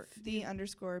 Who, or if the you-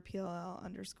 underscore PLL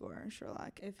underscore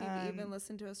Sherlock. If you've even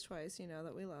listened to us twice, you know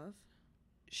that we love.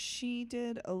 She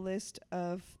did a list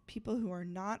of people who are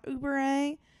not Uber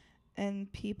A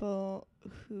and people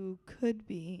who could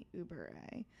be Uber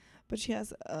A, but she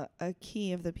has a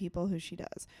key of the people who she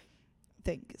does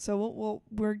think. So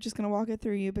we're just gonna walk it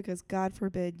through you because God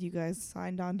forbid you guys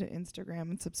signed on to Instagram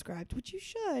and subscribed, which you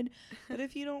should. But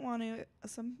if you don't want to,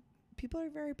 some people are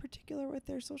very particular with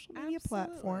their social media Absolutely.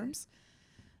 platforms.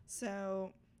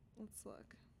 So Let's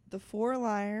look. the four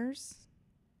liars: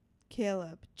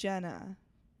 Caleb, Jenna,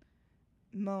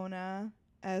 Mona,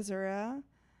 Ezra,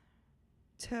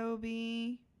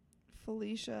 Toby,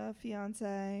 Felicia,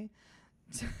 fiance,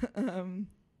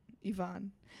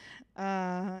 Yvonne,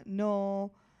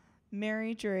 Noel,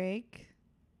 Mary Drake,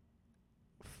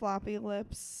 Floppy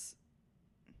Lips.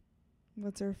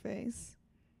 What's her face?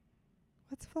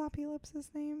 What's Floppy Lips'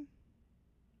 name?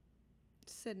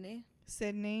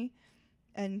 Sydney,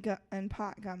 and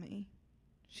Pot Gummy.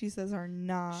 She says are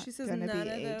not She says gonna none be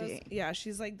of AD. those. Yeah,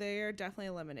 she's like they are definitely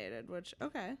eliminated. Which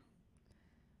okay.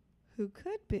 Who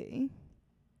could be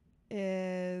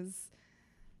is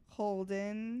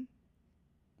Holden,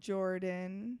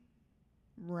 Jordan,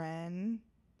 Ren.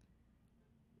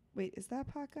 Wait, is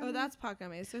that Pot Gummy? Oh, that's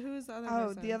Pakame. So who's the other? Oh,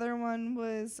 person? the other one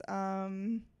was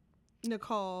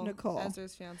Nicole. Nicole.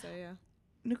 Ezra's fiance. Yeah.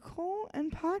 Nicole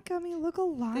and Pot Gummy look a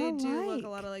lot They alike. do look a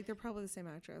lot alike. They're probably the same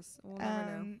actress. We'll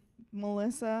never know.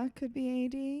 Melissa could be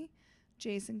AD.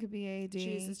 Jason could be AD.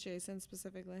 Jesus, Jason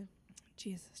specifically.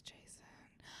 Jesus, Jason.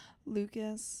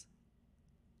 Lucas,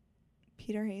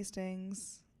 Peter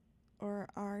Hastings, or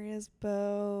Arya's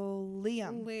beau,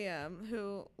 Liam. Liam,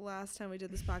 who last time we did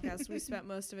this podcast, we spent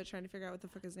most of it trying to figure out what the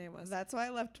fuck his name was. That's why I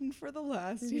left him for the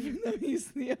last, even though he's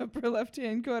the upper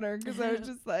left-hand corner, because I was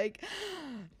just like,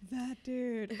 that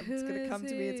dude. It's Who going to is come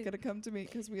to me. It's he? going to come to me,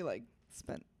 because we, like,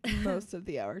 spent most of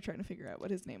the hour trying to figure out what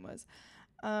his name was.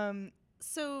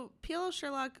 So PLO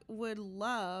Sherlock would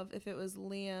love if it was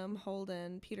Liam,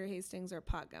 Holden, Peter Hastings, or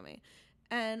Pot Gummy.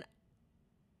 And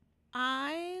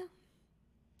I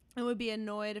would be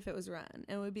annoyed if it was Ren.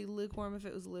 And would be lukewarm if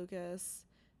it was Lucas.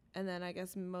 And then I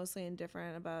guess mostly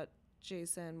indifferent about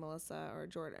Jason, Melissa, or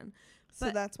Jordan. So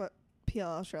But that's what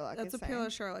PLL Sherlock that's is what saying.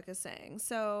 PLO Sherlock is saying.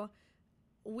 So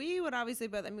we would obviously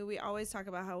both, I mean, we always talk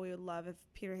about how we would love if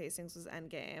Peter Hastings was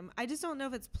Endgame. I just don't know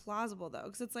if it's plausible, though,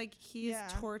 because it's like he's Yeah.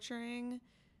 torturing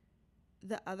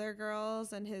the other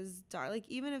girls and his daughter. Like,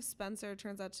 even if Spencer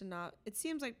turns out to not, it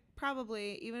seems like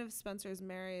probably, even if Spencer is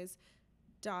Mary's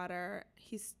daughter,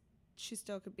 she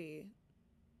still could be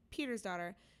Peter's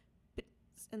daughter.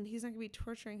 And he's not going to be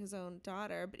torturing his own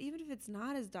daughter. But even if it's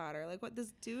not his daughter, like, what,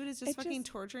 this dude is just fucking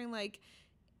torturing, like,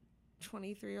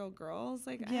 23-year-old girls?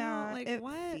 Like, Yeah, I don't, like, it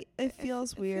what? it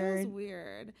feels weird. It feels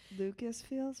weird. Lucas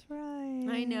feels right.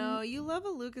 I know. You love a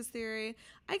Lucas theory.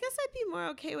 I guess I'd be more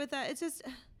okay with that. It's just,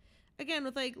 again,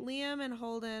 with, like, Liam and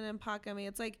Holden and Pakami,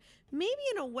 it's like, maybe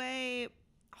in a way,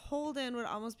 Holden would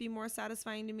almost be more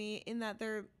satisfying to me in that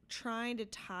they're trying to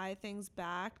tie things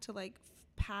back to, like,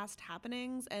 past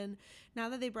happenings, and now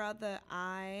that they brought the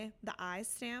eye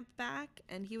stamp back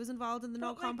and he was involved in the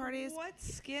no con parties, What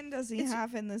skin does he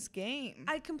have in this game?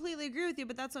 I completely agree with you,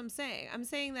 but that's what I'm saying. I'm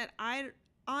saying that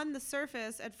on the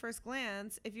surface at first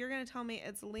glance, if you're going to tell me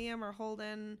it's Liam or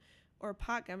Holden or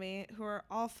Pot Gummy, who are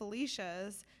all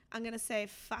Felicias, I'm going to say,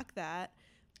 fuck that.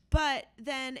 But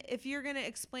then if you're going to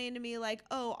explain to me like,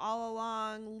 oh, all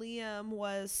along Liam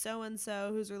was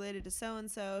so-and-so who's related to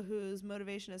so-and-so whose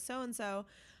motivation is so-and-so,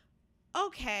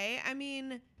 okay. I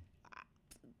mean,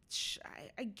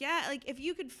 I get, like, if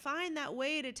you could find that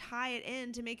way to tie it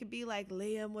in to make it be like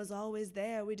Liam was always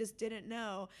there, we just didn't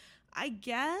know, I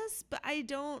guess. But I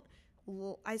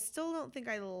still don't think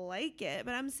I like it.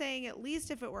 But I'm saying at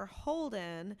least if it were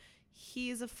Holden,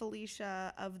 he's a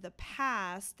Felicia of the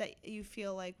past that you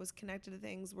feel like was connected to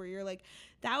things where you're like,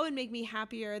 that would make me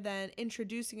happier than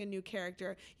introducing a new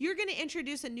character. You're going to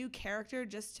introduce a new character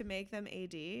just to make them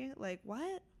AD? Like,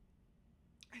 what?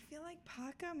 I feel like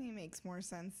Pot Gummy makes more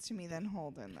sense to me than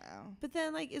Holden, though. But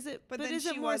then, like, is it? But then is she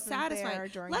it more wasn't satisfying? there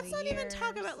during Let's the not even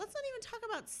talk years. about. Let's not even talk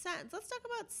about sense. Let's talk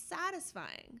about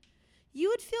satisfying. You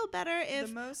would feel better if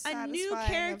the most a new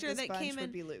satisfying character of this that bunch came in.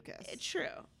 would be Lucas.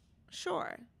 True,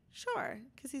 sure,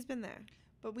 because he's been there.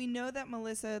 But we know that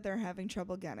Melissa, they're having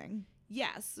trouble getting.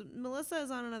 Yes, Melissa is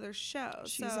on another show.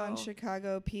 She's on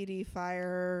Chicago PD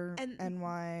Fire And-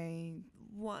 NY.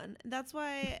 One. That's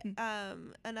why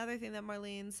another thing that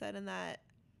Marlene said in that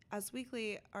Us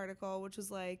Weekly article, which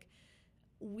was like,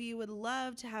 we would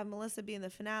love to have Melissa be in the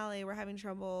finale. We're having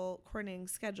trouble coordinating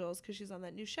schedules because she's on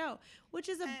that new show, which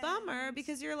is a bummer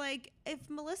because you're like, if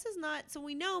Melissa's not, so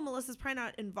we know Melissa's probably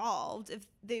not involved. If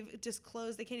they've just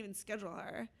closed, they can't even schedule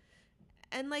her.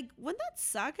 And like, wouldn't that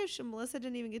suck if Melissa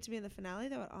didn't even get to be in the finale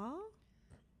though at all?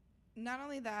 Not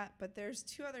only that, but there's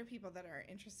two other people that are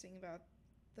interesting about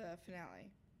the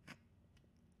finale.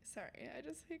 Sorry, I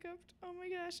just hiccuped. Oh my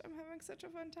gosh, I'm having such a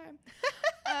fun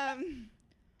time.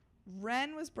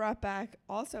 Ren was brought back,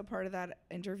 also part of that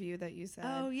interview that you said.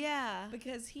 Oh yeah,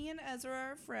 Because he and Ezra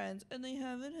are friends and they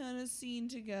haven't had a scene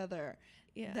together.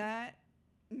 yeah. That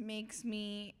makes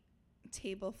me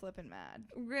table flipping mad.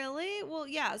 Really? Well,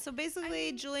 yeah. So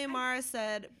basically, Julian Morris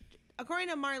said, according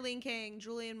to Marlene King,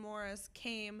 Julian Morris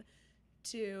came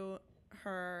to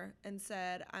her and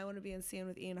said, I want to be in a scene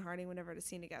with Ian Harding whenever a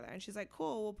scene together. And she's like,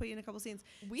 cool, we'll put you in a couple scenes.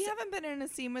 We haven't been in a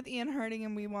scene with Ian Harding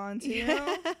and we want to.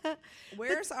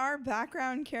 Where's our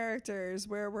background characters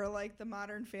where we're like the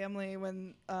Modern Family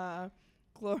when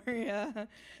Gloria...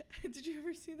 Did you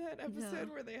ever see that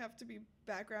episode where they have to be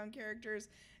background characters?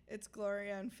 It's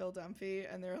Gloria and Phil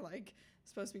Dunphy and they're like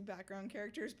supposed to be background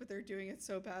characters, but they're doing it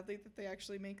so badly that they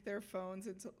actually make their phones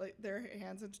into like their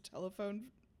hands into telephone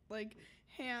like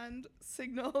hand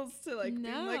signals to like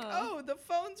being like, oh, the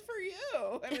phone's for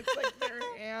you, and it's like their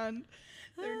hand.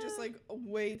 They're just like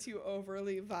way too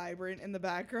overly vibrant in the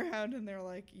background, and they're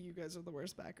like, you guys are the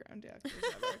worst background actors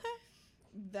ever.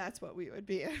 That's what we would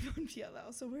be on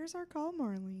PLL. So where's our call,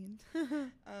 Marlene?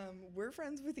 We're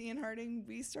friends with Ian Harding.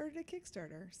 We started a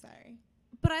Kickstarter. Sorry.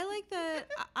 But I like that.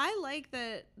 I like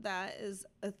that that is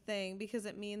a thing because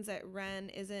it means that Ren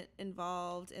isn't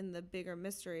involved in the bigger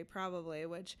mystery, probably,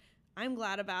 which I'm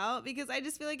glad about because I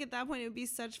just feel like at that point it would be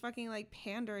such fucking like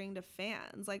pandering to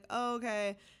fans. Like, oh,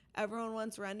 okay, everyone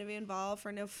wants Ren to be involved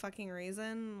for no fucking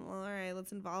reason. Well, all right,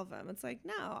 let's involve him. It's like,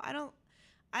 no, I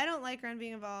don't like Ren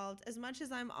being involved as much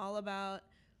as I'm all about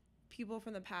people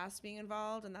from the past being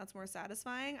involved, and that's more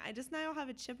satisfying. I just now have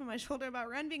a chip on my shoulder about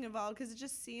Ren being involved because it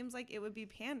just seems like it would be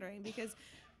pandering because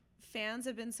fans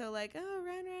have been so like, oh,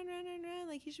 Ren,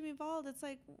 like he should be involved. It's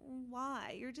like,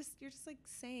 why? You're just like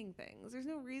saying things. There's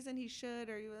no reason he should,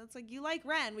 or it's like, you like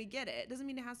Ren, we get it. It doesn't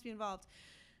mean it has to be involved.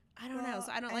 I don't know,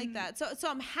 so I don't like that. So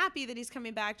I'm happy that he's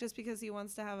coming back just because he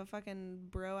wants to have a fucking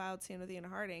bro out scene with Ian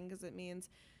Harding because it means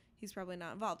he's probably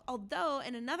not involved. Although,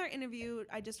 in another interview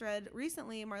I just read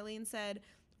recently, Marlene said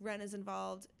Ren is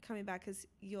involved coming back because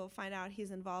you'll find out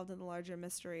he's involved in the larger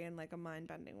mystery in like a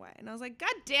mind-bending way. And I was like,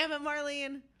 God damn it,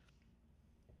 Marlene.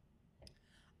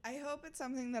 I hope it's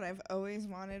something that I've always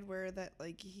wanted where that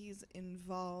like he's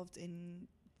involved in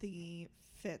the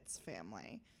Fitz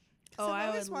family. Oh, I've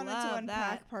always would wanted love to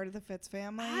unpack that. part of the Fitz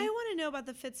family. I want to know about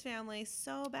the Fitz family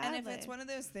so badly. And if it's one of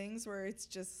those things where it's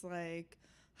just like,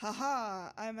 haha,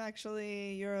 I'm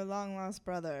actually your long lost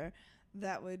brother,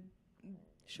 that would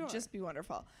just be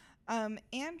wonderful.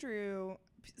 Andrew,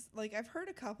 like I've heard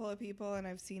a couple of people and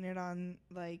I've seen it on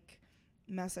like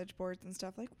message boards and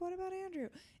stuff like, what about Andrew?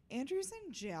 Andrew's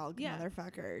in jail,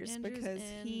 motherfuckers, Andrew's because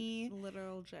in he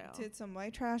literal jail. did some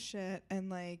white trash shit and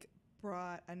like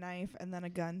brought a knife and then a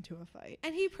gun to a fight.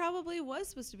 And he probably was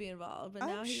supposed to be involved, but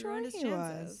now he ruined his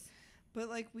chances. But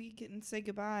like we can say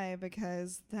goodbye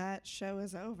because that show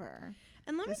is over.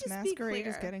 And let me this just be clear. masquerade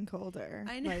is getting colder.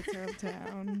 I know. Lights are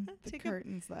down. The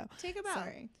curtains though. Take a bow.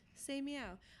 Sorry. Say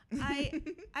meow.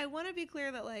 I want to be clear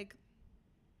that like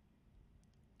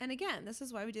And again, this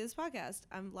is why we do this podcast.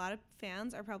 A lot of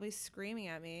fans are probably screaming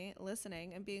at me,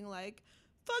 listening, and being like,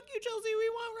 fuck you, Chelsea, we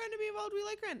want Ren to be involved, we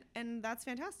like Ren. And that's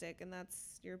fantastic, and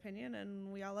that's your opinion,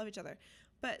 and we all love each other.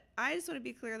 But I just want to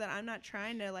be clear that I'm not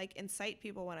trying to, like, incite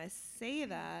people when I say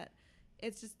that.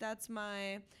 It's just, that's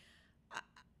my...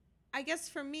 I guess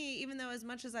for me, even though as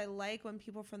much as I like when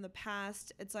people from the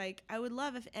past, it's like, I would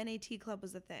love if NAT Club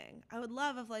was a thing. I would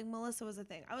love if, like, Melissa was a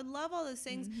thing. I would love all those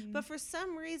things. Mm-hmm. But for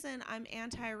some reason, I'm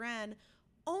anti-Ren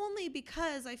only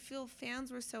because I feel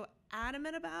fans were so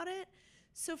adamant about it.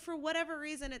 So for whatever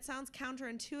reason, it sounds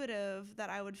counterintuitive that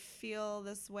I would feel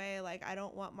this way. Like, I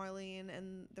don't want Marlene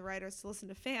and the writers to listen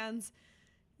to fans.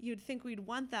 You'd think we'd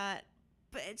want that.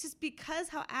 But it's just because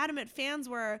how adamant fans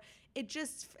were,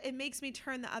 it makes me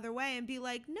turn the other way and be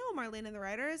like, no, Marlene and the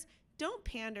writers, don't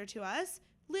pander to us.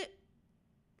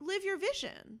 Live your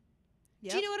vision.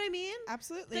 Yep. Do you know what I mean?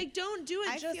 Absolutely. Like, don't do it.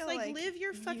 I Just feel like live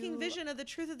your fucking vision of the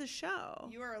truth of the show.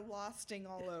 You are losting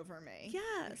all over me.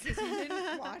 Yes. Because you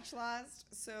didn't watch Lost.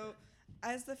 So,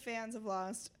 as the fans of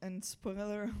Lost, and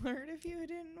spoiler alert if you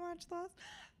didn't watch Lost,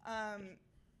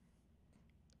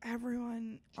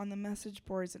 everyone on the message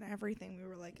boards and everything, we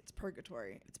were like, it's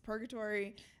purgatory. It's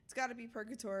purgatory. It's got to be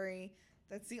purgatory.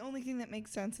 That's the only thing that makes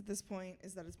sense at this point,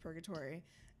 is that it's purgatory.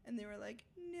 And they were like,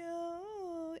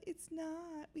 no, it's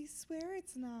not. We swear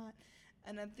it's not.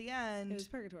 And at the end, It was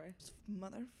purgatory. it's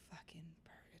motherfucking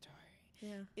purgatory.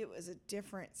 Yeah. It was a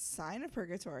different sign of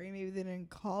purgatory. Maybe they didn't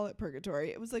call it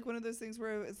purgatory. It was like one of those things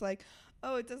where it was like,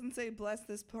 oh, it doesn't say bless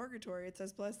this purgatory. It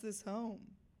says bless this home.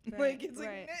 Right, Like, it's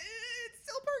right. like, it's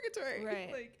still purgatory.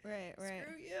 Right, Like, right.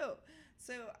 screw you.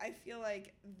 So I feel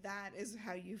like that is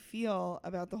how you feel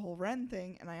about the whole Ren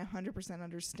thing, and I 100%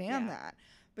 understand that,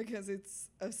 because it's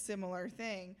a similar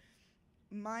thing.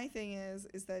 My thing is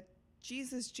that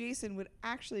Jesus Jason would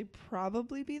actually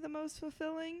probably be the most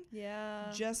fulfilling,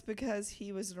 Yeah. just because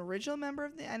he was an original member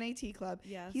of the NAT Club.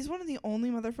 Yes. He's one of the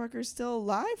only motherfuckers still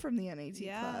alive from the NAT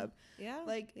Club. Yeah.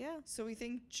 Like, yeah. So we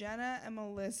think Jenna and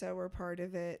Melissa were part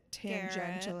of it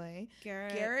tangentially.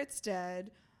 Garrett's dead.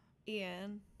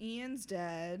 Ian's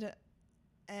dead.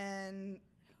 And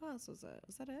Who else was it?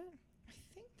 Was that it? I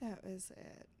think that was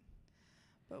it.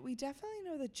 But we definitely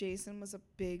know that Jason was a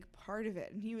big part of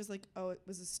it. And he was like, oh, it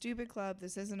was a stupid club.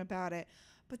 This isn't about it.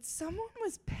 But someone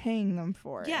was paying them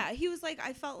for it. Yeah, he was like,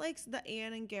 I felt like the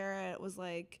Ann and Garrett was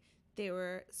like, they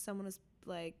were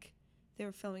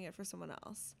filming it for someone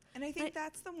else. And I think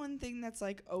that's the one thing that's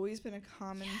like always been a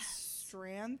common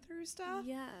strand through stuff.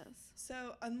 Yes.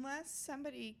 So unless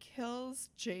somebody kills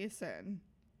Jason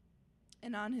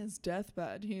and on his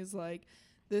deathbed, he's like,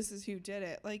 this is who did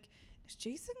it. Like, is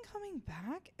Jason coming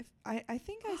back? If I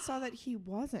think I saw that he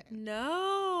wasn't.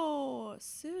 No.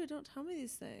 Sue, don't tell me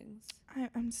these things.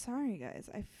 I'm sorry, guys.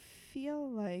 I feel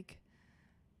like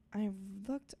I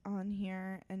looked on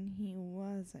here and he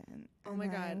wasn't. Oh my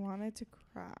God. I wanted to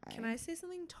cry. Can I say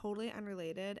something totally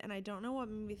unrelated? And I don't know what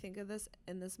made me think of this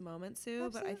in this moment, Sue,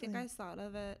 but I think I thought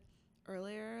of it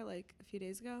earlier, like a few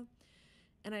days ago.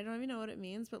 And I don't even know what it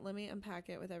means, but let me unpack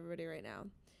it with everybody right now.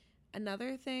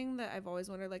 Another thing that I've always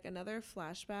wondered, like another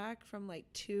flashback from like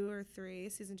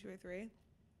season 2 or 3,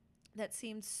 that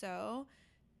seemed so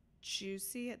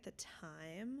juicy at the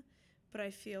time, but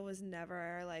I feel was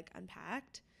never like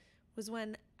unpacked, was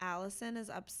when Allison is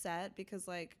upset because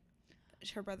like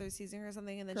her brother's teasing her or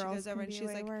something, and then she goes over and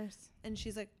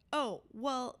she's like, oh,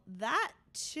 well, that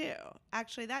too.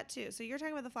 Actually, that too. So you're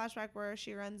talking about the flashback where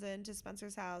she runs into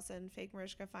Spencer's house and fake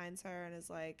Mariska finds her and is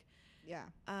like, yeah,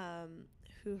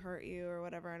 who hurt you or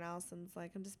whatever, and Allison's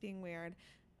like, I'm just being weird.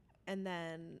 And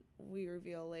then we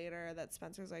reveal later that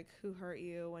Spencer's like, who hurt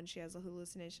you, when she has a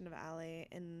hallucination of Allie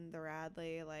in the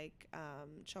Radley like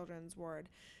children's ward,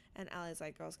 and Allie's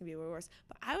like, girls can be way worse.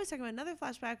 But I was talking about another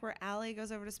flashback where Allie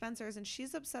goes over to Spencer's and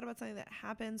she's upset about something that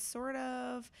happened, sort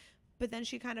of, but then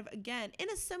she kind of, again, in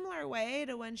a similar way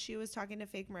to when she was talking to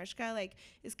fake Mariska, like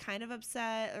is kind of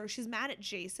upset, or she's mad at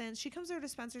Jason. She comes over to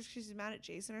Spencer's because she's mad at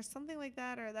Jason or something like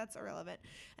that, or that's irrelevant.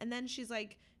 And then she's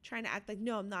like trying to act like,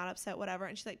 no, I'm not upset, whatever.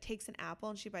 And she like takes an apple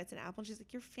and she bites an apple and she's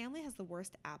like, your family has the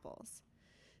worst apples.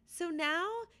 So now,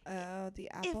 the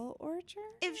apple orchard.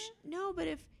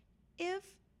 If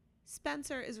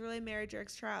Spencer is really married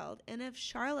Drake's child, and if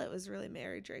Charlotte was really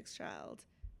married Drake's child,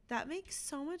 that makes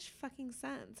so much fucking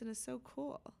sense and is so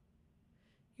cool.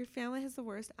 Your family has the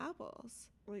worst apples.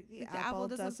 Like the apple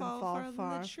doesn't fall far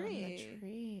from the tree. From the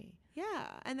tree. Yeah,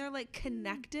 and they're like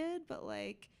connected, but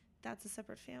like that's a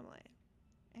separate family.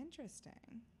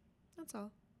 Interesting. That's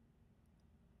all.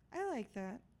 I like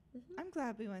that. I'm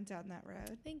glad we went down that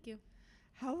road. Thank you.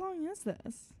 How long is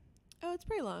this? Oh, it's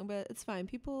pretty long, but it's fine.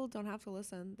 People don't have to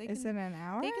listen. They Is can, it an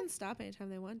hour? They can stop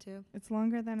anytime they want to. It's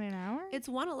longer than an hour? It's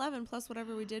 1:11 plus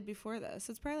whatever we did before this.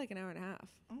 It's probably like an hour and a half.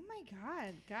 Oh my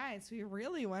God, guys, we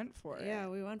really went for it. Yeah,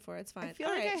 we went for it. It's fine. I feel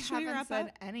All like right, I should we haven't wrap said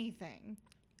up? anything.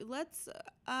 Let's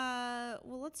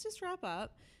just wrap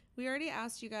up. We already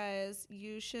asked you guys.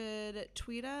 You should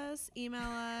tweet us, email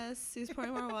us. Who's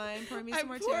pouring more wine? Pour me some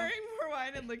more too. pouring more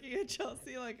wine and looking at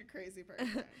Chelsea like a crazy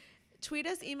person. Tweet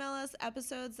us, email us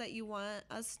episodes that you want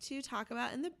us to talk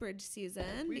about in the bridge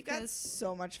season. We've got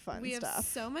so much fun we stuff. have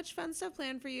so much fun stuff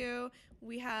planned for you.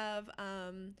 We have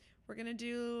we're gonna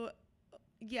do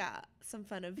some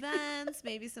fun events,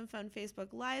 maybe some fun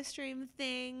Facebook live stream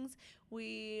things.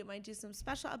 We might do some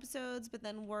special episodes, but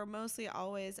then we're mostly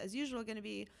always, as usual, going to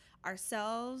be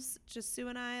ourselves, just Sue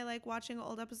and I, like watching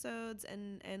old episodes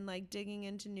and like digging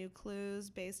into new clues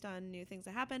based on new things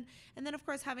that happen. And then, of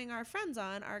course, having our friends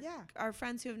on, our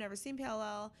friends who have never seen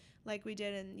PLL, like we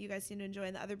did and you guys seem to enjoy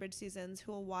in the other bridge seasons,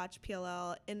 who will watch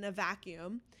PLL in a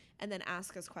vacuum and then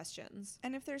ask us questions.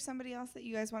 And if there's somebody else that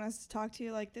you guys want us to talk to,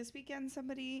 like this weekend,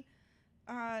 somebody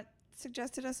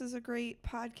suggested us as a great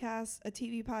podcast, a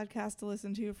TV podcast to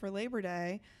listen to for Labor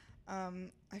Day.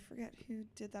 I forget who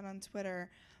did that on Twitter,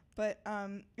 but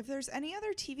if there's any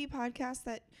other TV podcasts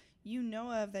that you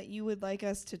know of that you would like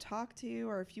us to talk to,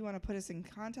 or if you want to put us in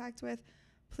contact with,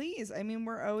 please. I mean,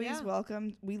 we're always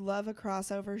welcome. We love a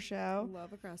crossover show.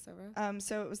 Love a crossover.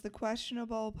 So it was the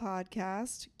Questionable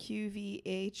Podcast,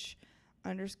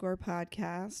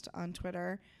 QVH_podcast on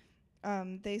Twitter.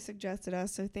 They suggested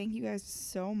us, so thank you guys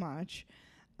so much.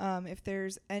 If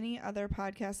there's any other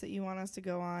podcasts that you want us to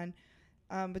go on,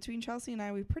 between Chelsea and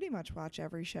I, we pretty much watch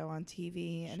every show on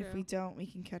TV, and if we don't, we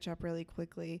can catch up really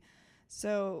quickly.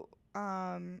 So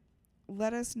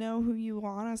let us know who you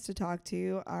want us to talk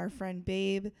to. Our friend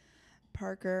Babe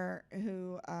Parker,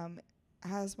 who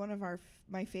has one of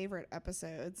my favorite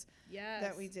episodes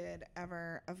that we did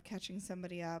ever of catching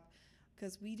somebody up,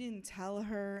 because we didn't tell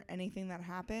her anything that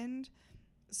happened.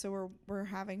 So we're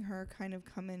having her kind of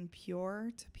come in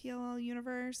pure to PLL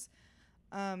universe.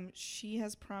 She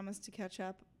has promised to catch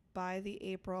up by the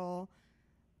April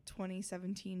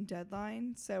 2017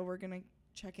 deadline. So we're going to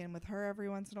check in with her every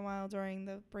once in a while during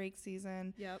the break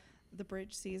season. Yep. The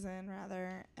bridge season,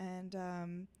 rather. And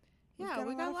we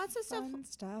got lots of stuff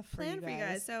planned for you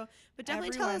guys. So, but definitely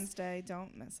every tell Wednesday, us.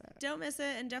 Don't miss it. Don't miss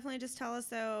it, and definitely just tell us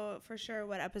though for sure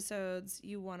what episodes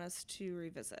you want us to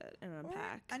revisit and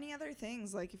unpack. Or any other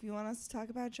things, like if you want us to talk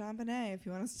about JonBenet, if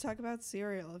you want us to talk about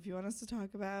cereal, if you want us to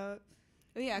talk about.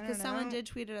 Oh yeah, because someone did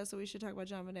tweet at us that we should talk about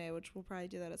JonBenet, which we'll probably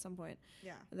do that at some point.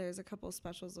 Yeah. There's a couple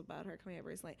specials about her coming up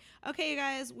recently. Okay, you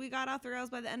guys, we got off the rails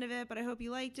by the end of it, but I hope you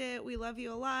liked it. We love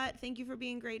you a lot. Thank you for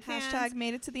being great fans. Hashtag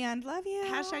made it to the end. Love you.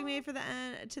 Hashtag made it for the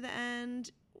end to the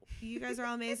end. You guys are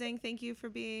all amazing. Thank you for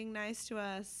being nice to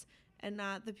us and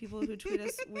not the people who tweet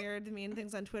us weird, mean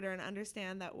things on Twitter, and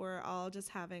understand that we're all just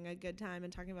having a good time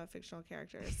and talking about fictional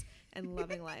characters and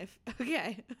loving life.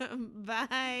 Okay. Bye.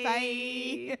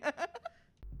 Bye.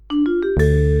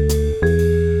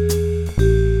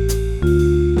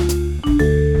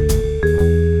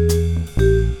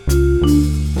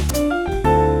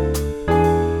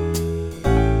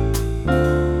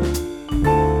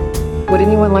 Would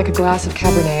anyone like a glass of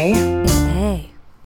Cabernet?